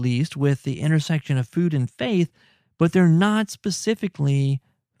do at least, with the intersection of food and faith, but they're not specifically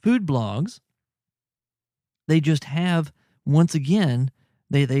food blogs. They just have, once again,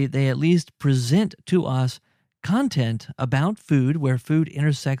 they at least present to us content about food, where food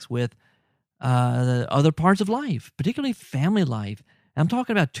intersects with the other parts of life, particularly family life. I'm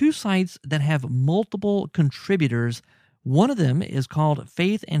talking about two sites that have multiple contributors. One of them is called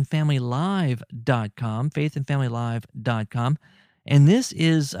faithandfamilylive.com, faithandfamilylive.com. And this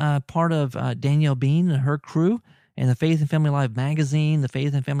is part of Danielle Bean and her crew, and the Faith and Family Live magazine, the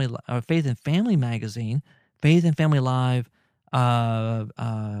Faith and Family magazine, Faith and Family Live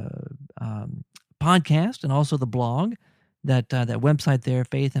podcast, and also the blog, that website there,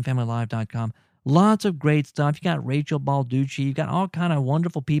 faithandfamilylive.com. Lots of great stuff. You got Rachel Balducci. You got all kind of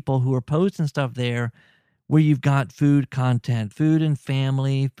wonderful people who are posting stuff there, where you've got food content, food and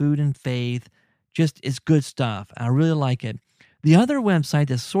family, food and faith. Just, it's good stuff. I really like it. The other website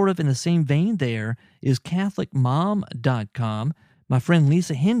that's sort of in the same vein there is CatholicMom.com. My friend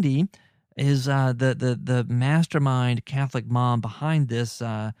Lisa Hindi is the mastermind Catholic mom behind this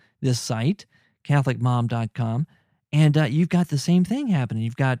site, CatholicMom.com. And you've got the same thing happening.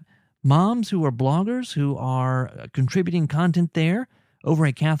 You've got moms who are bloggers who are contributing content there over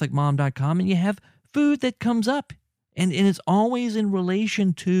at CatholicMom.com, and you have food that comes up, and it's always in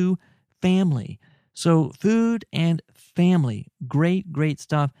relation to family. So food and family, great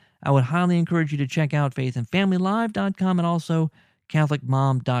stuff. I would highly encourage you to check out faithandfamilylive.com and also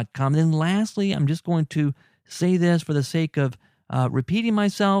CatholicMom.com. And then lastly, I'm just going to say this for the sake of repeating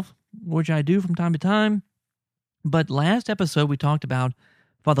myself, which I do from time to time. But last episode, we talked about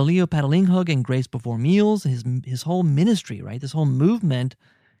Father Leo Patalinghug and Grace Before Meals, his whole ministry, right? This whole movement,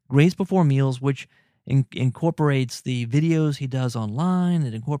 Grace Before Meals, which incorporates the videos he does online.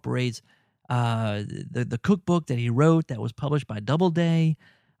 It incorporates the cookbook that he wrote that was published by Doubleday.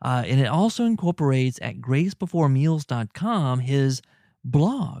 And it also incorporates at gracebeforemeals.com his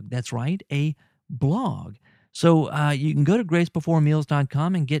blog. That's right, a blog. So you can go to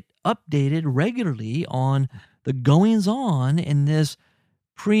gracebeforemeals.com and get updated regularly on the goings-on in this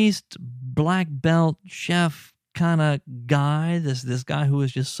priest, black belt, chef kind of guy, this guy who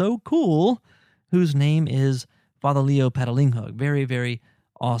is just so cool, whose name is Father Leo Patalinghug. Very, very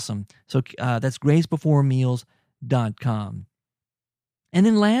awesome. So that's gracebeforemeals.com. And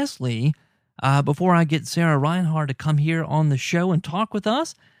then lastly, Before I get Sarah Reinhard to come here on the show and talk with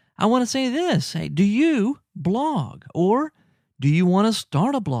us, I want to say this. Hey, do you blog, or do you want to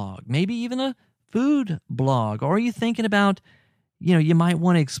start a blog? Maybe even a food blog? Or are you thinking about, you might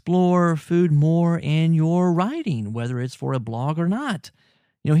want to explore food more in your writing, whether it's for a blog or not?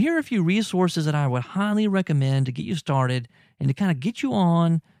 Here are a few resources that I would highly recommend to get you started and to kind of get you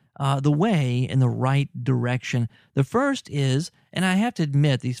on the way in the right direction. The first is, and I have to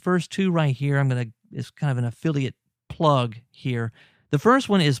admit, these first two right here, it's kind of an affiliate plug here. The first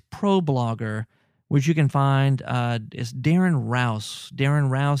one is ProBlogger, which you can find. It's Darren Rouse. Darren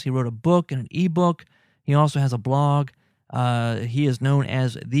Rouse, he wrote a book and an ebook. He also has a blog. He is known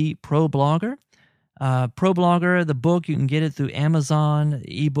as the ProBlogger. ProBlogger, the book, you can get it through Amazon,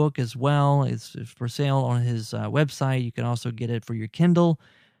 ebook as well. It's for sale on his website. You can also get it for your Kindle.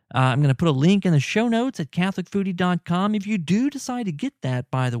 I'm going to put a link in the show notes at CatholicFoodie.com. If you do decide to get that,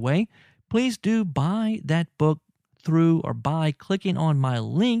 by the way, please do buy that book by clicking on my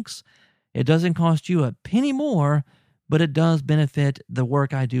links. It doesn't cost you a penny more, but it does benefit the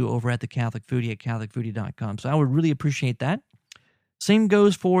work I do over at the Catholic Foodie at CatholicFoodie.com. So I would really appreciate that. Same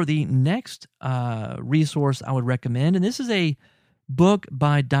goes for the next resource I would recommend, and this is a book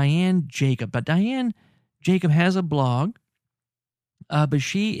by Diane Jacob. But Diane Jacob has a blog, but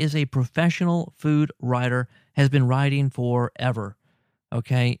she is a professional food writer, has been writing forever.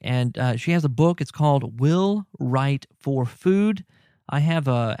 Okay, and she has a book. It's called Will Write for Food. I have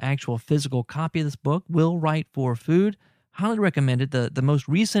an actual physical copy of this book, Will Write for Food. Highly recommend it. The most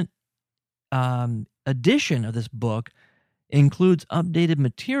recent edition of this book includes updated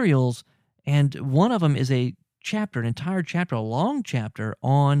materials, and one of them is an entire chapter, a long chapter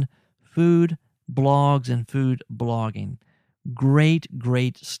on food blogs and food blogging. Great,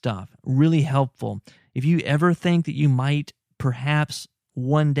 great stuff. Really helpful. If you ever think that you might perhaps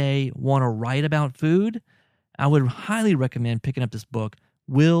one day want to write about food, I would highly recommend picking up this book,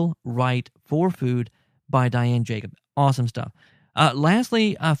 Will Write for Food by Diane Jacob. Awesome stuff.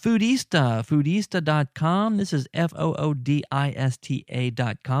 Lastly, Foodista, Foodista.com. This is Foodista.com,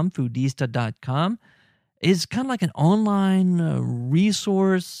 Foodista.com. It's kind of like an online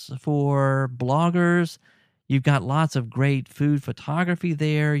resource for bloggers. You've got lots of great food photography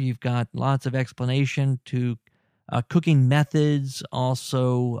there. You've got lots of explanation to cooking methods,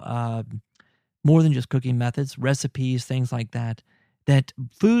 also more than just cooking methods, recipes, things like that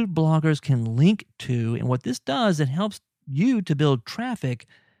food bloggers can link to. And what this does, it helps you to build traffic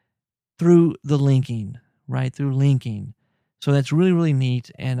through the linking, right? Through linking. So that's really, really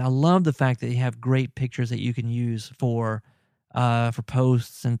neat. And I love the fact that you have great pictures that you can use for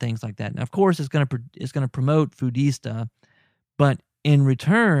posts and things like that. And of course, it's going to promote Foodista, but in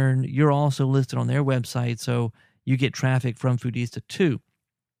return, you're also listed on their website, so you get traffic from Foodista too.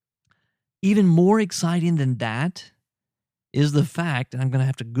 Even more exciting than that is the fact, and I'm going to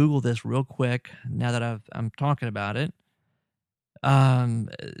have to Google this real quick now that I'm talking about it.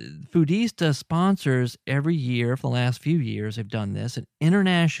 Foodista sponsors every year for the last few years. They've done this, an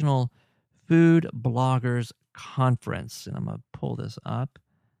International Food Bloggers Conference, and I'm going to pull this up.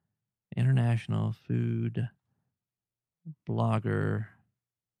 International Food Bloggers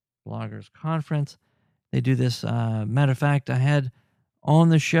Conference. They do this. Matter of fact, I had on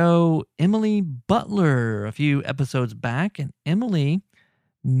the show Emily Butler a few episodes back, and Emily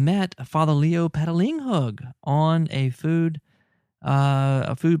met Father Leo Patalinghug on a food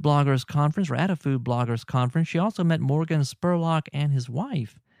bloggers conference, or at a food bloggers conference. She also met Morgan Spurlock and his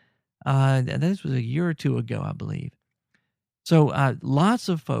wife. This was a year or two ago, I believe. So lots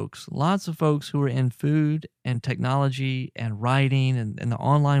of folks who are in food and technology and writing and the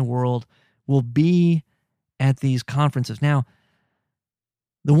online world will be at these conferences. Now,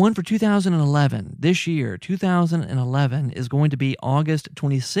 the one for 2011, this year, 2011, is going to be August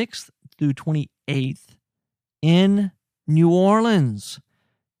 26th through 28th in New Orleans.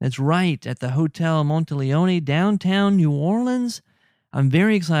 That's right, at the Hotel Monteleone, downtown New Orleans. I'm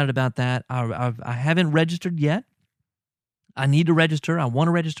very excited about that. I haven't registered yet. I need to register. I want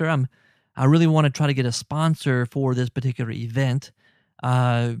to register. I really want to try to get a sponsor for this particular event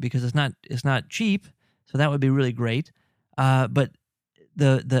because it's not cheap. So that would be really great. But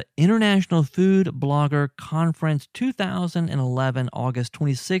the International Food Blogger Conference 2011, August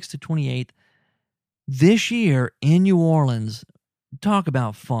 26th to 28th, this year in New Orleans. Talk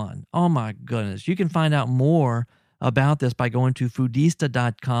about fun. Oh my goodness. You can find out more about this by going to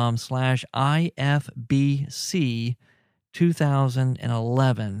foodista.com/IFBC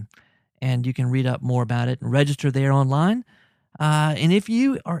 2011, and you can read up more about it and register there online. And if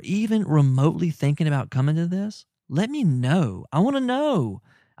you are even remotely thinking about coming to this, let me know. I want to know.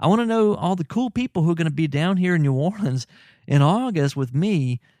 I want to know all the cool people who are going to be down here in New Orleans in August with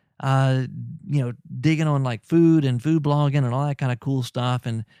me, digging on like food and food blogging and all that kind of cool stuff,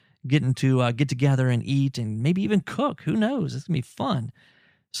 and getting to get together and eat and maybe even cook. Who knows? It's going to be fun.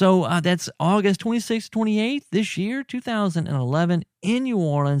 So that's August 26th, 28th this year, 2011, in New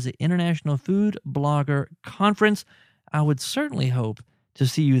Orleans, the International Food Blogger Conference. I would certainly hope to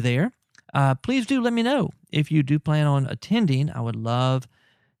see you there. Please do let me know if you do plan on attending. I would love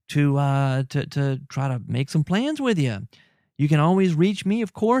to try to make some plans with you. You can always reach me,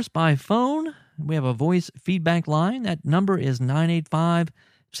 of course, by phone. We have a voice feedback line. That number is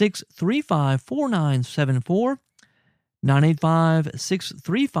 985-635-4974.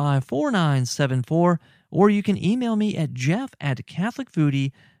 985-635-4974, or you can email me at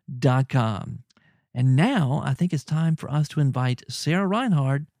jeff@catholicfoodie.com. And now I think it's time for us to invite Sarah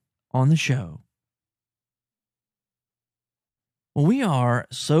Reinhard on the show. Well, we are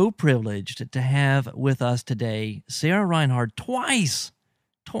so privileged to have with us today Sarah Reinhard twice.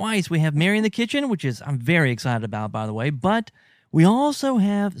 We have Mary in the Kitchen, which is I'm very excited about, by the way, but we also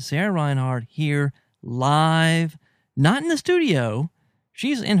have Sarah Reinhard here live. Not in the studio.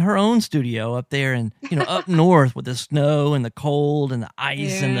 She's in her own studio up there and, up north with the snow and the cold and the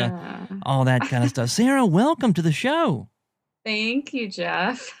ice and all that kind of stuff. Sarah, welcome to the show. Thank you,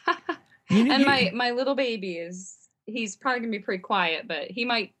 Jeff. My little baby he's probably going to be pretty quiet, but he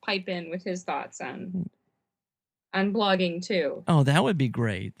might pipe in with his thoughts on blogging too. Oh, that would be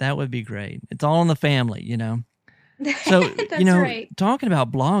great. It's all in the family, So, That's right. Talking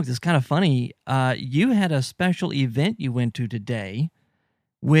about blogs, it's kind of funny. You had a special event you went to today,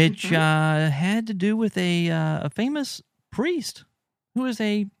 which had to do with a famous priest who is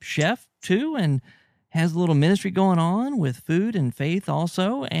a chef, too, and has a little ministry going on with food and faith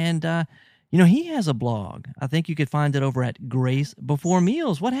also. And, he has a blog. I think you could find it over at Grace Before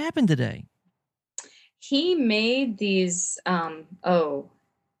Meals. What happened today? He made these,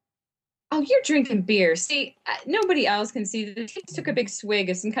 Oh, you're drinking beer. See, nobody else can see this. He took a big swig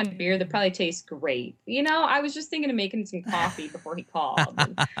of some kind of beer that probably tastes great. I was just thinking of making some coffee before he called.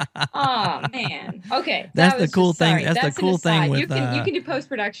 Oh, man. Okay. That's the cool thing. That's the cool thing with... You can do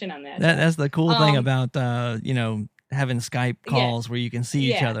post-production on that. That's the cool thing about, having Skype calls where you can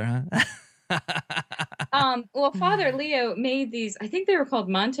see each other, huh? Well, Father Leo made these, I think they were called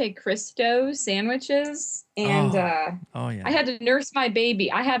Monte Cristo sandwiches. And I had to nurse my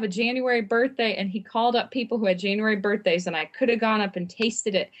baby. I have a January birthday, and he called up people who had January birthdays, and I could have gone up and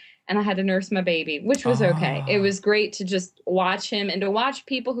tasted it, and I had to nurse my baby, which was okay. It was great to just watch him and to watch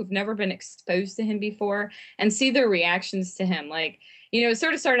people who've never been exposed to him before and see their reactions to him. Like, it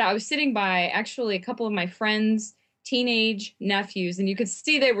sort of started out, I was sitting by actually a couple of my friends' teenage nephews, and you could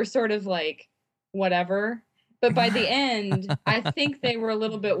see they were sort of like, whatever. But by the end, I think they were a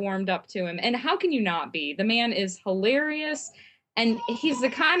little bit warmed up to him. And how can you not be? The man is hilarious. And he's the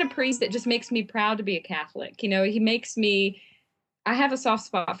kind of priest that just makes me proud to be a Catholic. He makes me, I have a soft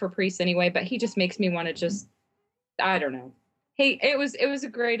spot for priests anyway, but he just makes me want to just, I don't know. Hey, it was a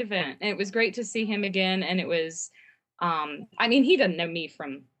great event. And it was great to see him again. And it was, he doesn't know me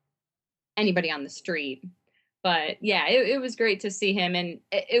from anybody on the street. But yeah, it was great to see him. And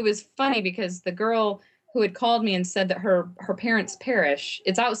it was funny because the girl who had called me and said that her parents' parish,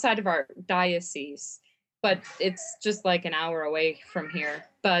 it's outside of our diocese, but it's just like an hour away from here.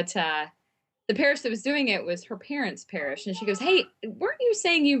 But the parish that was doing it was her parents' parish. And she goes, hey, weren't you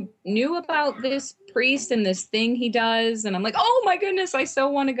saying you knew about this priest and this thing he does? And I'm like, oh my goodness, I so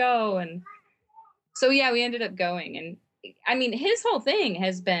want to go. And so, yeah, we ended up going. And his whole thing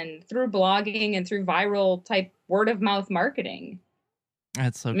has been through blogging and through viral type word of mouth marketing.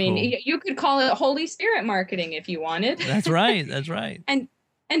 That's so cool. You could call it Holy Spirit marketing if you wanted. That's right. And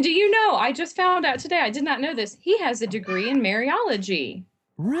do you know, I just found out today, I did not know this, he has a degree in Mariology.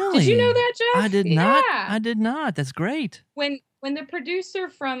 Really? Did you know that, Jeff? I did not. I did not. That's great. When the producer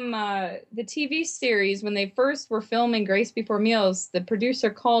from the TV series, when they first were filming Grace Before Meals, the producer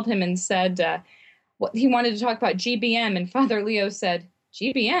called him and said he wanted to talk about GBM, and Father Leo said,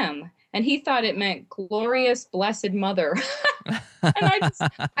 GBM? And he thought it meant Glorious Blessed Mother. And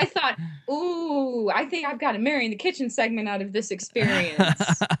I thought, ooh, I think I've got a Mary in the Kitchen segment out of this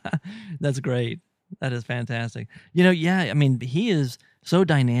experience. That's great. That is fantastic. He is so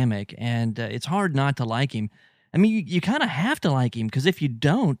dynamic, and it's hard not to like him. You kind of have to like him, because if you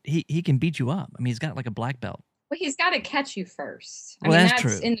don't, he can beat you up. He's got like a black belt. Well, he's got to catch you first. That's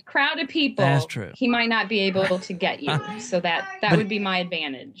true. In the crowd of people, that's true. He might not be able to get you. So that would be my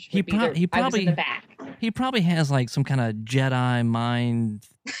advantage. I was in the back. He probably has like some kind of Jedi mind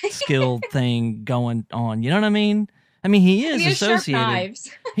skill thing going on. You know what I mean? I mean, he is He has sharp associated. knives.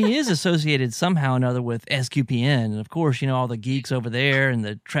 He is associated somehow or another with SQPN, and of course, all the geeks over there, and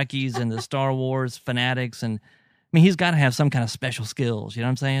the Trekkies, and the Star Wars fanatics, and I mean, he's got to have some kind of special skills. You know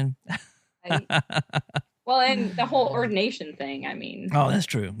what I'm saying? Well, and the whole ordination thing. I mean, oh, that's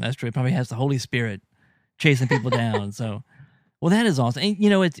true. That's true. He probably has the Holy Spirit chasing people down. So, well, that is awesome. And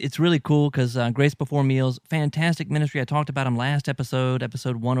it's really cool because Grace Before Meals, fantastic ministry. I talked about him last episode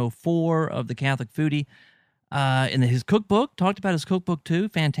 104 of the Catholic Foodie. In his cookbook, talked about his cookbook too,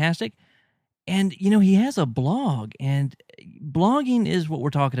 fantastic. And, he has a blog, and blogging is what we're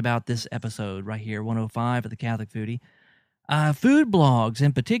talking about this episode right here, 105 of the Catholic Foodie. Food blogs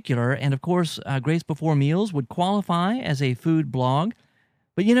in particular, and of course, Grace Before Meals would qualify as a food blog.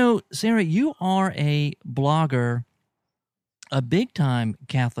 But, Sarah, you are a blogger, a big-time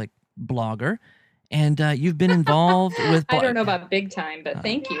Catholic blogger, and you've been involved with... I don't know about big time, but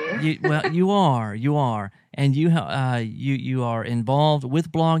thank you. You are. And you are involved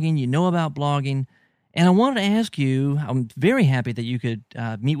with blogging. You know about blogging. And I wanted to ask you, I'm very happy that you could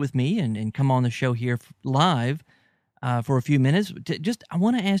meet with me and come on the show here live for a few minutes. I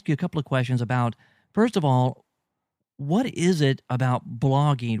want to ask you a couple of questions about, first of all, what is it about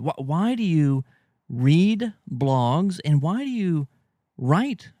blogging? Why do you read blogs, and why do you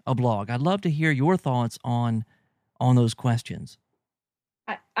write a blog? I'd love to hear your thoughts on those questions.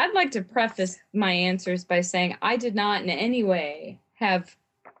 I'd like to preface my answers by saying I did not in any way have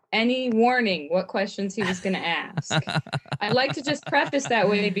any warning what questions he was going to ask. I'd like to just preface that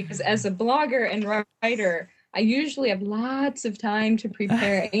way because as a blogger and writer, I usually have lots of time to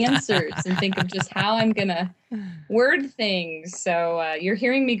prepare answers and think of just how I'm going to word things. So you're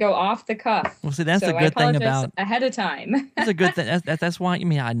hearing me go off the cuff. Well, see, that's the good thing about ahead of time. That's a good thing. That's why,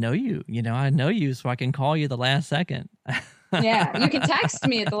 I know you. I know you, so I can call you the last second. Yeah, you can text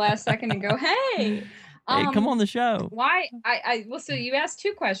me at the last second and go, hey, come on the show. Why so you asked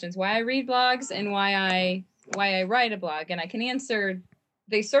two questions: why I read blogs and why I write a blog, and I can answer.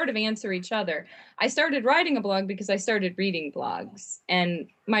 They sort of answer each other. I started writing a blog because I started reading blogs, and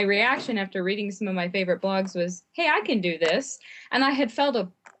my reaction after reading some of my favorite blogs was, hey, I can do this, and I had felt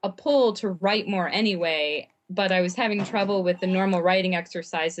a pull to write more anyway, but I was having trouble with the normal writing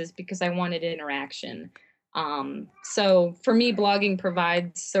exercises because I wanted interaction. So for me, blogging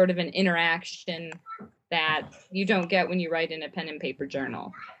provides sort of an interaction that you don't get when you write in a pen and paper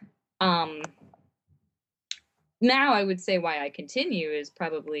journal. Now I would say why I continue is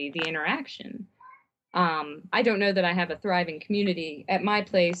probably the interaction. I don't know that I have a thriving community at my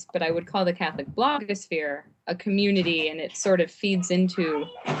place, but I would call the Catholic blogosphere a community, and it sort of things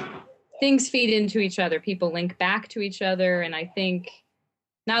feed into each other. People link back to each other, and I think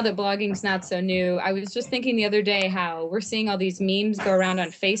now that blogging's not so new, I was just thinking the other day how we're seeing all these memes go around on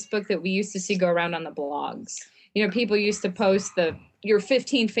Facebook that we used to see go around on the blogs. People used to post your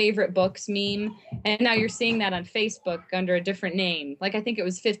 15 favorite books meme, and now you're seeing that on Facebook under a different name. Like, I think it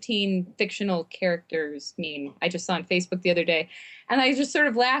was 15 fictional characters meme I just saw on Facebook the other day. And I just sort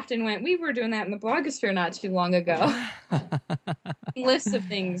of laughed and went, we were doing that in the blogosphere not too long ago. Lists of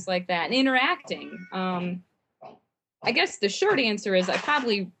things like that and interacting. I guess the short answer is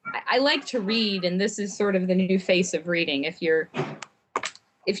I like to read, and this is sort of the new face of reading. If you're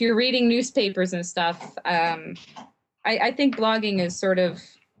reading newspapers and stuff, I think blogging is sort of,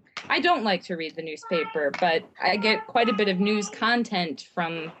 I don't like to read the newspaper, but I get quite a bit of news content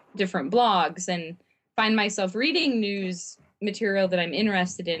from different blogs and find myself reading news material that I'm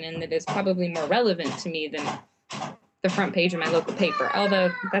interested in and that is probably more relevant to me than the front page of my local paper,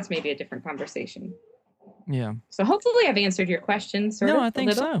 although that's maybe a different conversation. Yeah. So hopefully I've answered your question. I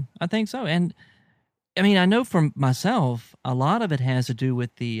think so. And I mean, I know for myself, a lot of it has to do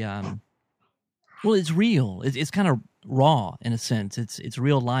with the, it's real. It's kind of raw in a sense. It's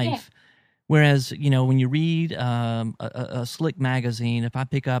real life. Yeah. Whereas, when you read a slick magazine, if I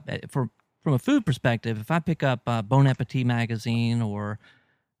pick up, from a food perspective, if I pick up Bon Appetit magazine or,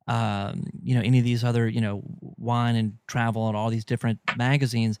 any of these other, wine and travel and all these different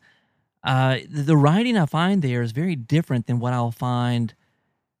magazines, the writing I find there is very different than what I'll find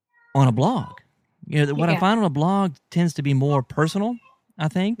on a blog. What I find on a blog tends to be more personal, I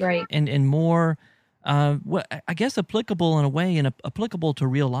think, right, and more, I guess, applicable in a way, and applicable to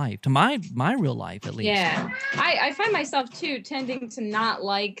real life, to my real life at least. Yeah, I find myself too tending to not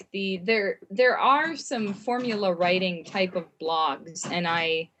like there are some formula writing type of blogs, and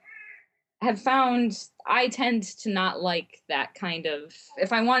I have found I tend to not like that kind of,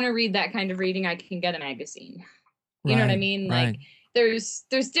 if I want to read that kind of reading, I can get a magazine. You know what I mean? Right. Like there's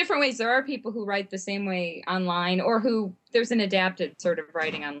different ways. There are people who write the same way online, or there's an adapted sort of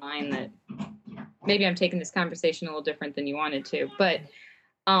writing online that maybe I'm taking this conversation a little different than you wanted to, but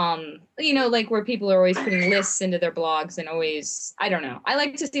like where people are always putting lists into their blogs and always, I don't know. I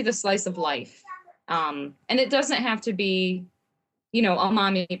like to see the slice of life. And it doesn't have to be, a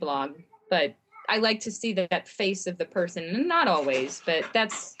mommy blog, but I like to see that face of the person, and not always, but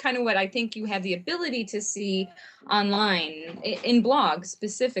that's kind of what I think you have the ability to see online in blogs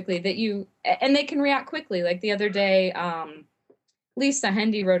specifically and they can react quickly. Like the other day, Lisa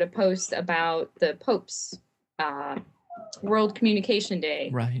Hendy wrote a post about the Pope's World Communication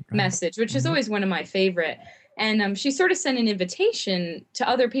Day message, which is always one of my favorite. And she sort of sent an invitation to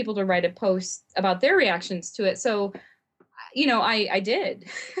other people to write a post about their reactions to it. So, I did.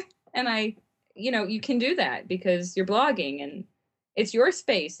 And you can do that because you're blogging and it's your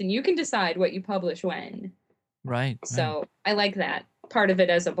space and you can decide what you publish when. Right. So I like that part of it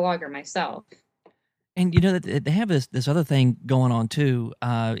as a blogger myself. And they have this other thing going on too.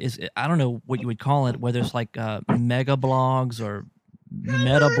 Is I don't know what you would call it, whether it's like mega blogs or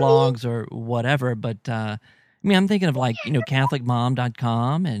meta blogs or whatever. But I'm thinking of like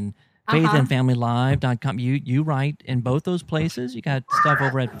CatholicMom.com and faithandfamilylive.com. You write in both those places. You got stuff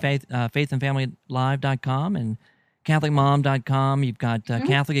over at faithandfamilylive.com and CatholicMom.com. You've got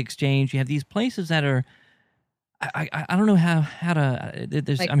Catholic Exchange. You have these places that are. I don't know how to.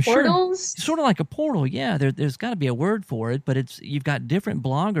 There's like I'm portals? Sure, sort of like a portal. Yeah, there's got to be a word for it, but you've got different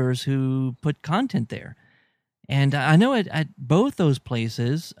bloggers who put content there, and I know at both those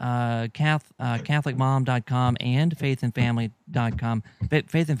places, CatholicMom.com and faithandfamily.com,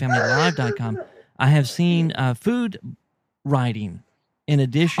 faithandfamilylive.com, I have seen food writing in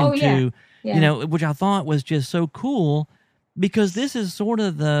addition to which I thought was just so cool because this is sort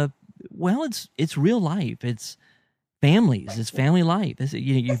of it's real life. It's families. It's family life.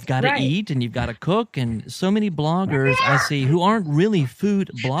 You've got to eat and you've got to cook. And so many bloggers I see who aren't really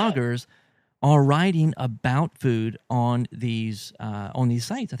food bloggers are writing about food on these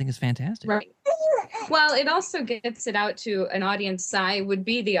sites. I think it's fantastic. Right. Well, it also gets it out to an audience. I would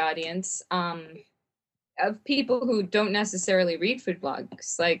be the audience of people who don't necessarily read food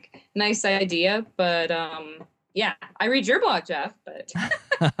blogs. Like, nice idea, but yeah, I read your blog, Jeff, but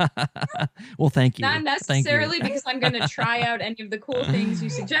well, thank you. Not necessarily because I'm going to try out any of the cool things you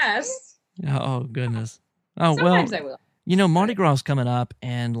suggest. Oh, goodness. Oh, Sometimes I will. Mardi Gras is coming up,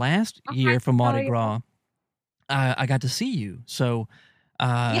 and last year for Mardi Gras, I got to see you. So,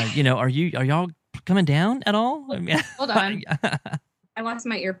 are y'all coming down at all? Hold on. I lost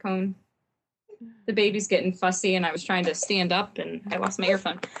my earphone. The baby's getting fussy, and I was trying to stand up, and I lost my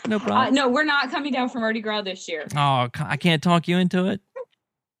earphone. No problem. No, we're not coming down for Mardi Gras this year. Oh, I can't talk you into it?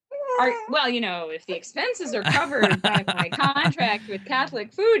 If the expenses are covered by my contract with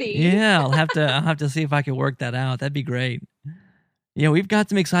Catholic Foodie. Yeah, I'll have to see if I can work that out. That'd be great. Yeah, we've got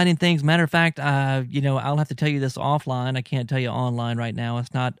some exciting things. Matter of fact, I'll have to tell you this offline. I can't tell you online right now.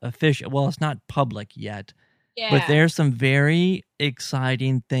 It's not official. Well, it's not public yet. Yeah. But there's some very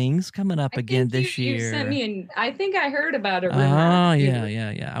exciting things coming up again this year. You sent me I think I heard about it. Oh,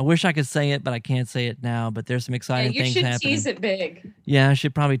 yeah. I wish I could say it, but I can't say it now. But there's some exciting things happening. You should tease it big. Yeah, I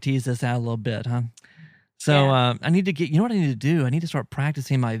should probably tease this out a little bit, huh? So I need to get, what I need to do? I need to start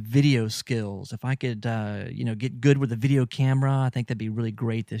practicing my video skills. If I could, get good with a video camera, I think that'd be really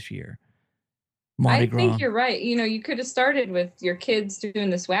great this year. Mardi Gras. I think you're right. You could have started with your kids doing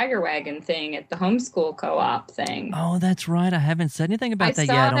the Swagger Wagon thing at the homeschool co-op thing. Oh, that's right. I haven't said anything about that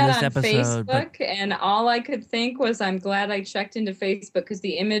yet on this episode. Facebook, and all I could think was, I'm glad I checked into Facebook because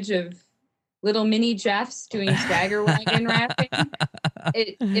the image of little mini Jeffs doing Swagger Wagon rapping,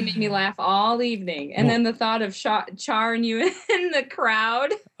 it made me laugh all evening. And then the thought of Char and you in the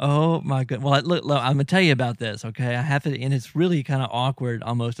crowd. Oh my God. Well, look, I'm going to tell you about this, okay? I have to, and it's really kind of awkward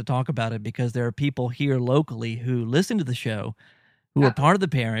almost to talk about it because there are people here locally who listen to the show, who are part of the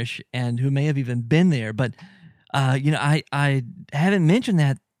parish and who may have even been there. But, I haven't mentioned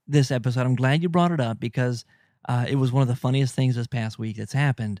that this episode. I'm glad you brought it up because it was one of the funniest things this past week that's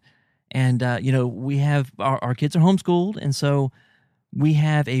happened. And, we have our kids are homeschooled. And so we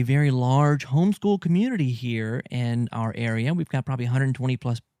have a very large homeschool community here in our area. We've got probably 120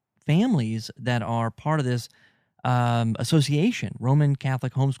 plus families that are part of this association, Roman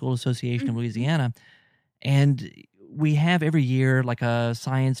Catholic Homeschool Association of Louisiana. And we have every year like a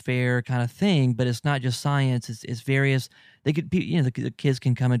science fair kind of thing, but it's not just science. It's various, they could, the kids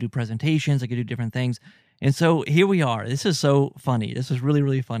can come and do presentations. They could do different things. And so here we are. This is so funny. This is really,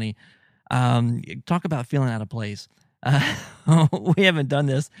 really funny. Talk about feeling out of place. We haven't done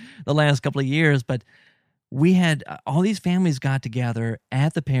this the last couple of years, but we had all these families got together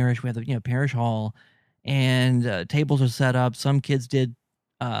at the parish. We had the parish hall, and tables are set up. Some kids did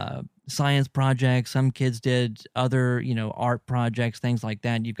science projects. Some kids did other, art projects, things like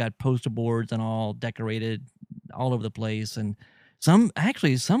that. You've got poster boards and all decorated all over the place. And some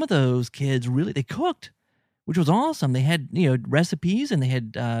of those kids they cooked, which was awesome. They had, recipes, and they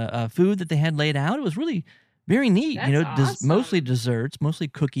had food that they had laid out. It was really very neat. That's awesome. Mostly desserts, mostly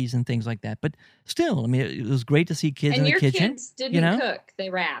cookies and things like that. But still, I mean, it was great to see kids in the kitchen. And your kids didn't cook; they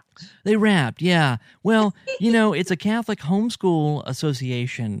rapped. They rapped, yeah. Well, it's a Catholic homeschool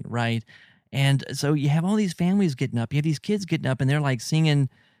association, right? And so you have all these families getting up. You have these kids getting up, and they're like singing.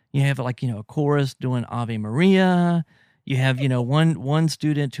 You have a chorus doing Ave Maria. You have one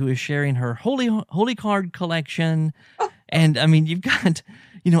student who is sharing her holy card collection, and I mean you've got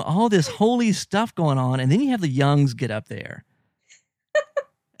all this holy stuff going on, and then you have the youngs get up there.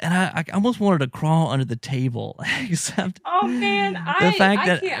 And I almost wanted to crawl under the table, except oh man,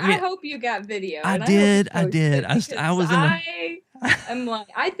 I hope you got video. I did. I was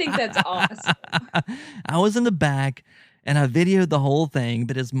I think that's awesome. I was in the back, and I videoed the whole thing.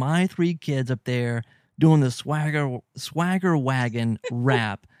 But it's my 3 kids up there doing the swagger wagon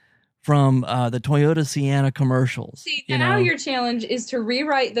rap from the Toyota Sienna commercials. See, now your challenge is to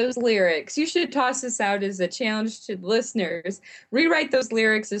rewrite those lyrics. You should toss this out as a challenge to listeners. Rewrite those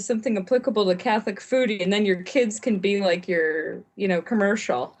lyrics as something applicable to Catholic Foodie, and then your kids can be like your,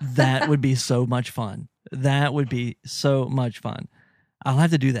 commercial. That would be so much fun. That would be so much fun. I'll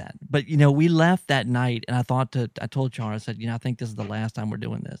have to do that. But, we left that night, and I told Char, I said, I think this is the last time we're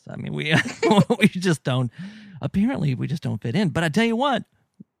doing this. I mean, we apparently we just don't fit in. But I tell you what,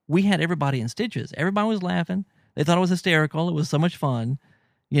 we had everybody in stitches. Everybody was laughing. They thought it was hysterical. It was so much fun,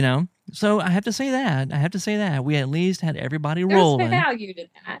 So I have to say that. We at least had everybody rolling. There's value to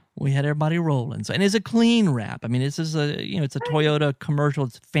that. We had everybody rolling. So, and it's a clean wrap. I mean, it's a Toyota commercial.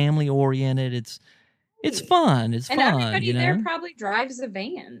 It's family oriented. It's fun. It's and fun. Everybody there probably drives a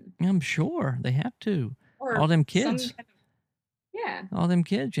van. I'm sure they have to. Or all them kids. Yeah. All them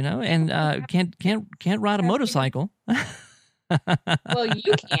kids, and can't ride a motorcycle. Well,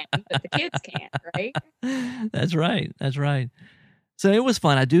 you can, but the kids can't, right? That's right. So it was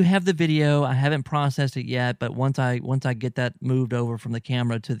fun. I do have the video. I haven't processed it yet, but once I get that moved over from the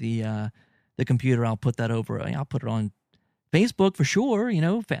camera to the computer, I'll put that over. I'll put it on Facebook for sure.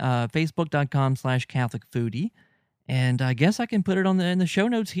 Facebook.com/Catholic Foodie, and I guess I can put it in the show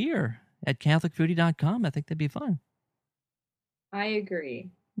notes here at CatholicFoodie.com. I think that'd be fun. I agree.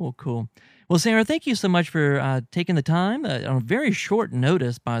 Well, cool. Well, Sarah, thank you so much for taking the time on a very short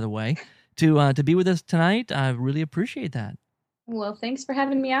notice, by the way, to be with us tonight. I really appreciate that. Well, thanks for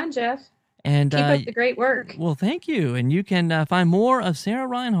having me on, Jeff. And keep up the great work. Well, thank you. And you can find more of Sarah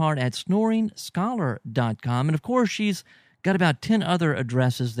Reinhard at snoringscholar.com. And, of course, she's got about 10 other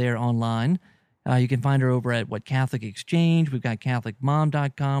addresses there online. You can find her over at Catholic Exchange. We've got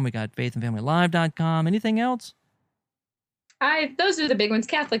CatholicMom.com. We got FaithAndFamilyLive.com. Anything else? Those are the big ones.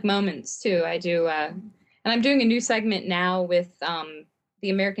 Catholic Moments, too. I do. And I'm doing a new segment now with the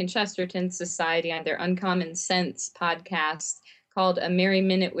American Chesterton Society on their Uncommon Sense podcast called A Merry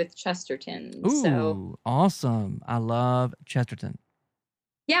Minute with Chesterton. Ooh, awesome. I love Chesterton.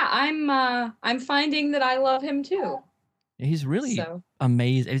 Yeah, I'm finding that I love him, too. He's really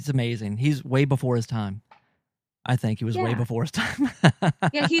amazing. It's amazing. He's way before his time. I think he was way before his time.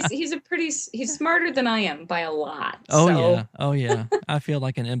 Yeah, he's smarter than I am by a lot. Oh yeah. I feel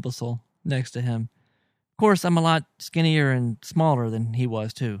like an imbecile next to him. Of course, I'm a lot skinnier and smaller than he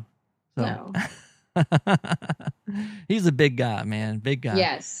was too. So. No. He's a big guy, man. Big guy.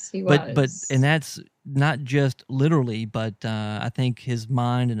 Yes, he was. And that's not just literally, but I think his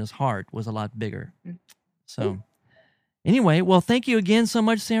mind and his heart was a lot bigger. So. Anyway, well, thank you again so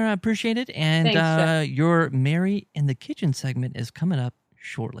much, Sarah. I appreciate it. And thanks, your Mary in the Kitchen segment is coming up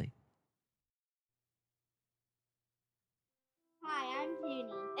shortly. Hi, I'm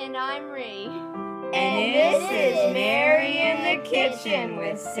Junie. And I'm Ree. And this is Mary in the Kitchen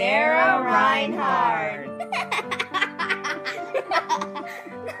with Sarah Reinhard.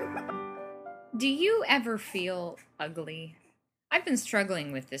 Do you ever feel ugly? I've been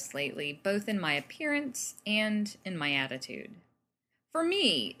struggling with this lately, both in my appearance and in my attitude. For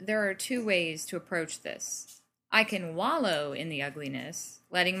me, there are 2 ways to approach this. I can wallow in the ugliness,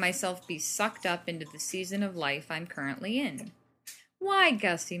 letting myself be sucked up into the season of life I'm currently in. Why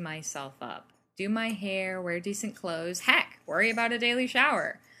gussy myself up? Do my hair, wear decent clothes, heck, worry about a daily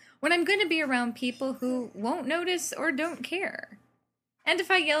shower, when I'm going to be around people who won't notice or don't care. And if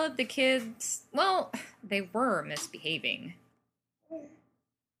I yell at the kids, well, they were misbehaving.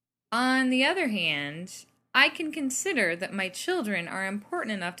 On the other hand, I can consider that my children are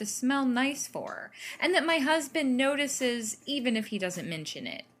important enough to smell nice for, and that my husband notices even if he doesn't mention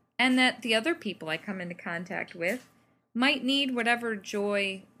it, and that the other people I come into contact with might need whatever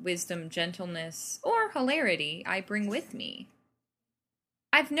joy, wisdom, gentleness, or hilarity I bring with me.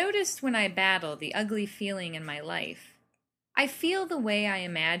 I've noticed when I battle the ugly feeling in my life, I feel the way I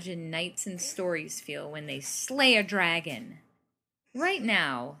imagine knights in stories feel when they slay a dragon. Right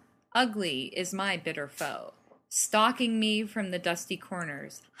now, ugly is my bitter foe, stalking me from the dusty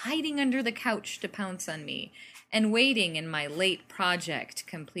corners, hiding under the couch to pounce on me, and waiting in my late project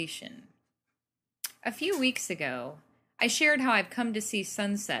completion. A few weeks ago, I shared how I've come to see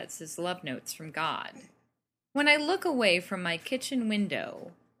sunsets as love notes from God. When I look away from my kitchen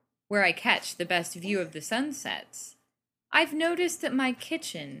window, where I catch the best view of the sunsets, I've noticed that my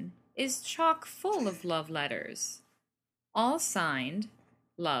kitchen is chock full of love letters, all signed,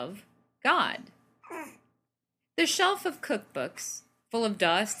 Love, God. The shelf of cookbooks, full of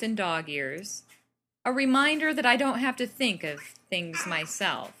dust and dog ears, a reminder that I don't have to think of things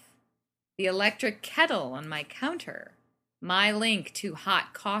myself. The electric kettle on my counter, my link to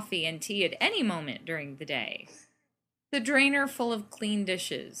hot coffee and tea at any moment during the day. The drainer full of clean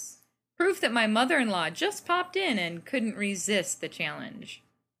dishes, proof that my mother-in-law just popped in and couldn't resist the challenge.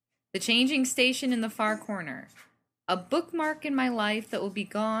 The changing station in the far corner, a bookmark in my life that will be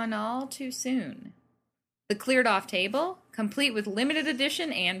gone all too soon. The cleared-off table, complete with limited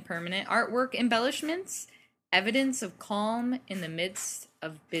edition and permanent artwork embellishments, evidence of calm in the midst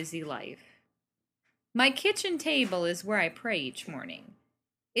of busy life. My kitchen table is where I pray each morning.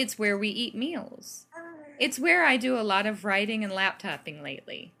 It's where we eat meals. It's where I do a lot of writing and laptoping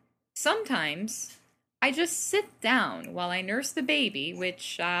lately. Sometimes I just sit down while I nurse the baby,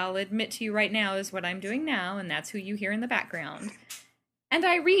 which I'll admit to you right now is what I'm doing now, and that's who you hear in the background, and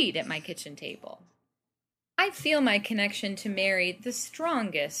I read at my kitchen table. I feel my connection to Mary the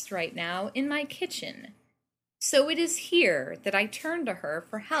strongest right now in my kitchen. So it is here that I turn to her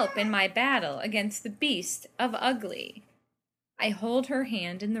for help in my battle against the beast of ugly. I hold her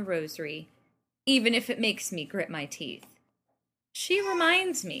hand in the rosary, even if it makes me grit my teeth. She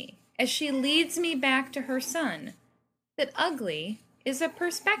reminds me, as she leads me back to her son, that ugly is a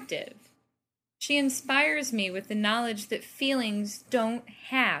perspective. She inspires me with the knowledge that feelings don't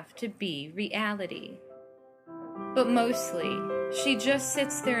have to be reality. But mostly, she just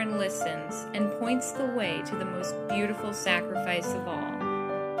sits there and listens and points the way to the most beautiful sacrifice of all,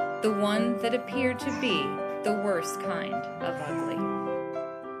 the one that appeared to be the worst kind of ugly.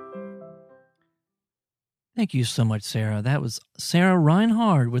 Thank you so much, Sarah. That was Sarah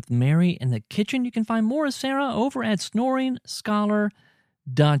Reinhard with Mary in the Kitchen. You can find more of Sarah over at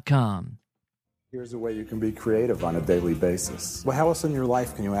snoringscholar.com. Here's a way you can be creative on a daily basis. Well, how else in your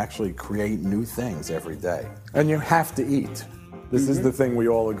life can you actually create new things every day? And you have to eat. This is the thing we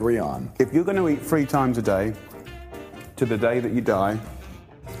all agree on. If you're going to eat 3 times a day, to the day that you die,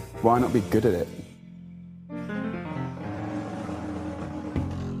 why not be good at it?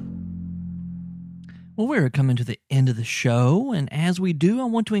 Well, we're coming to the end of the show, and as we do, I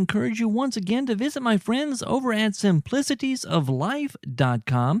want to encourage you once again to visit my friends over at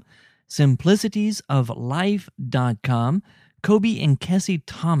simplicitiesoflife.com. Simplicitiesoflife.com. Kobe and Kessie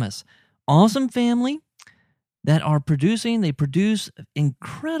Thomas. Awesome family that are producing. They produce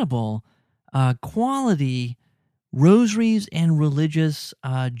incredible quality rosaries and religious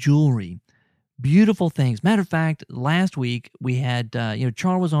jewelry. Beautiful things. Matter of fact, last week we had,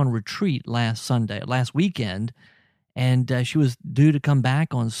 Char was on retreat last weekend, and she was due to come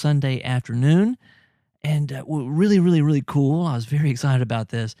back on Sunday afternoon. And really, really, really cool. I was very excited about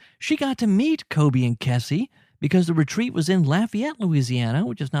this. She got to meet Kobe and Kessie because the retreat was in Lafayette, Louisiana,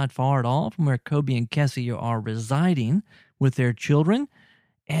 which is not far at all from where Kobe and Kessie are residing with their children.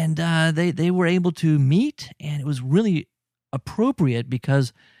 And they were able to meet, and it was really appropriate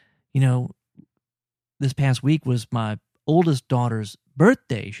because, this past week was my oldest daughter's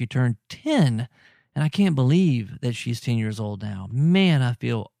birthday. She turned 10, and I can't believe that she's 10 years old now. Man, I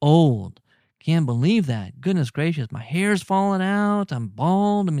feel old. Can't believe that. Goodness gracious, my hair's falling out. I'm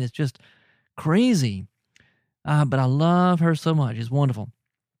bald. I mean, it's just crazy. But I love her so much. It's wonderful.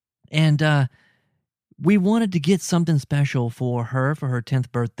 And we wanted to get something special for her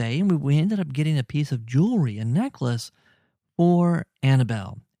 10th birthday, and we ended up getting a piece of jewelry, a necklace for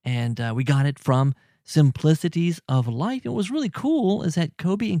Annabelle. And we got it from Simplicities of Life. It was really cool is that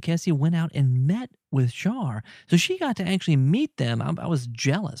Kobe and Kessie went out and met with Char. So she got to actually meet them. I was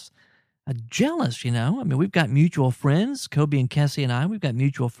jealous. Jealous, I mean, we've got mutual friends, Kobe and Kessie and I. We've got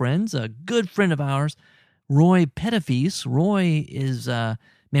mutual friends. A good friend of ours, Roy Pettifice. Roy is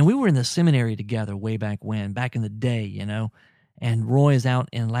Man, we were in the seminary together way back when, back in the day, you know. And Roy is out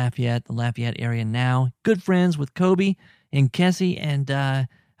in Lafayette, the Lafayette area now. Good friends with Kobe and Kessie, and I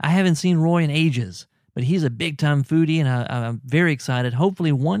haven't seen Roy in ages, but he's a big-time foodie, and I'm very excited.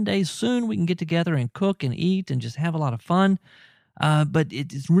 Hopefully one day soon we can get together and cook and eat and just have a lot of fun. But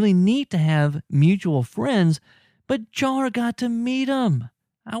it's really neat to have mutual friends, but Jar got to meet him.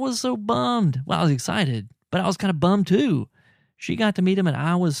 I was so bummed. Well, I was excited, but I was kind of bummed too. She got to meet him, and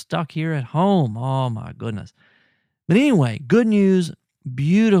I was stuck here at home. Oh, my goodness. But anyway, good news,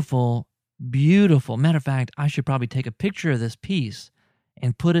 beautiful, beautiful. Matter of fact, I should probably take a picture of this piece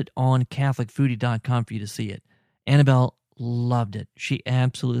and put it on CatholicFoodie.com for you to see it. Annabelle loved it. She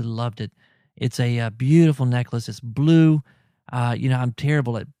absolutely loved it. It's a beautiful necklace. It's blue. I'm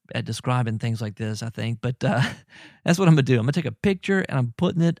terrible at describing things like this, I think, but that's what I'm going to do. I'm going to take a picture, and I'm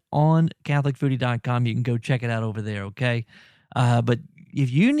putting it on CatholicFoodie.com. You can go check it out over there, okay? But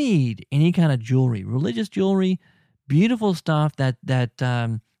if you need any kind of jewelry, religious jewelry, beautiful stuff that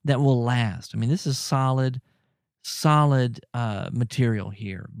will last. I mean, this is solid material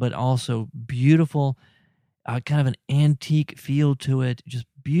here, but also beautiful, kind of an antique feel to it. Just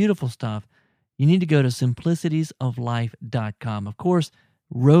beautiful stuff. You need to go to simplicitiesoflife.com. Of course,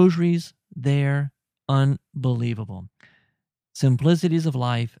 rosaries there, unbelievable.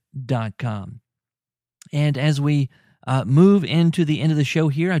 Simplicitiesoflife.com. And as we move into the end of the show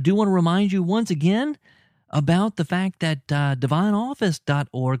here, I do want to remind you once again about the fact that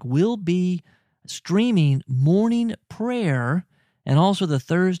divineoffice.org will be streaming morning prayer and also the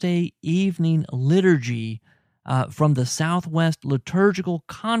Thursday evening liturgy from the Southwest Liturgical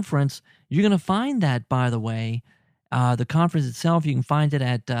Conference. You're going to find that, by the way, the conference itself, you can find it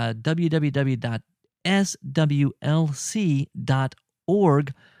at www.swlc.org,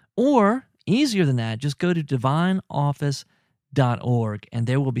 or easier than that, just go to divineoffice.org, and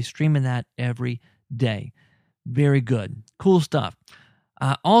they will be streaming that every day. Very good. Cool stuff.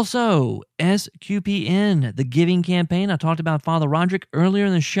 Also, SQPN, the giving campaign. I talked about Father Roderick earlier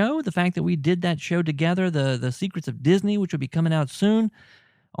in the show, the fact that we did that show together, the Secrets of Disney, which will be coming out soon,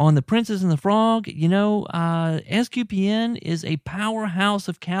 on The Princess and the Frog. You know, SQPN is a powerhouse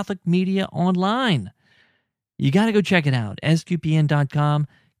of Catholic media online. You got to go check it out, sqpn.com.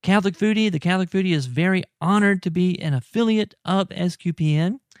 Catholic Foodie, the Catholic Foodie is very honored to be an affiliate of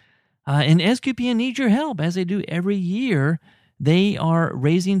SQPN. And SQPN needs your help, as they do every year. They are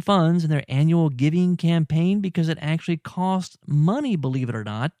raising funds in their annual giving campaign because it actually costs money, believe it or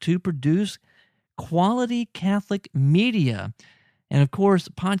not, to produce quality Catholic media. And of course,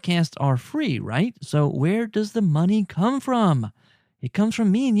 podcasts are free, right? So where does the money come from? It comes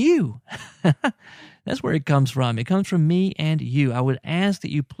from me and you. That's where it comes from. It comes from me and you. I would ask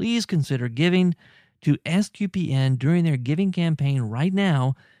that you please consider giving to SQPN during their giving campaign right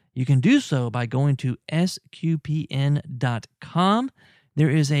now. You can do so by going to sqpn.com. There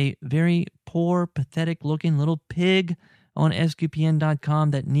is a very poor, pathetic-looking little pig on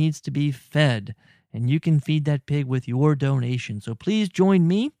sqpn.com that needs to be fed, and you can feed that pig with your donation. So please join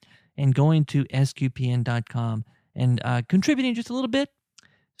me in going to sqpn.com and contributing just a little bit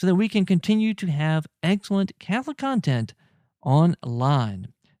so that we can continue to have excellent Catholic content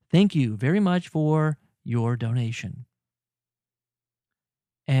online. Thank you very much for your donation.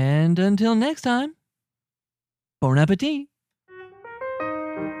 And until next time, bon appetit.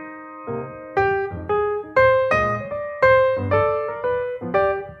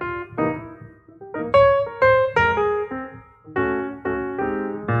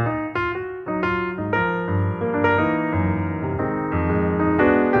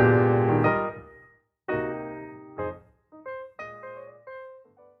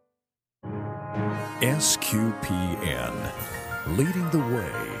 SQPN, leading the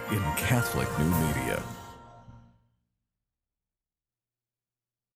way in Catholic new media.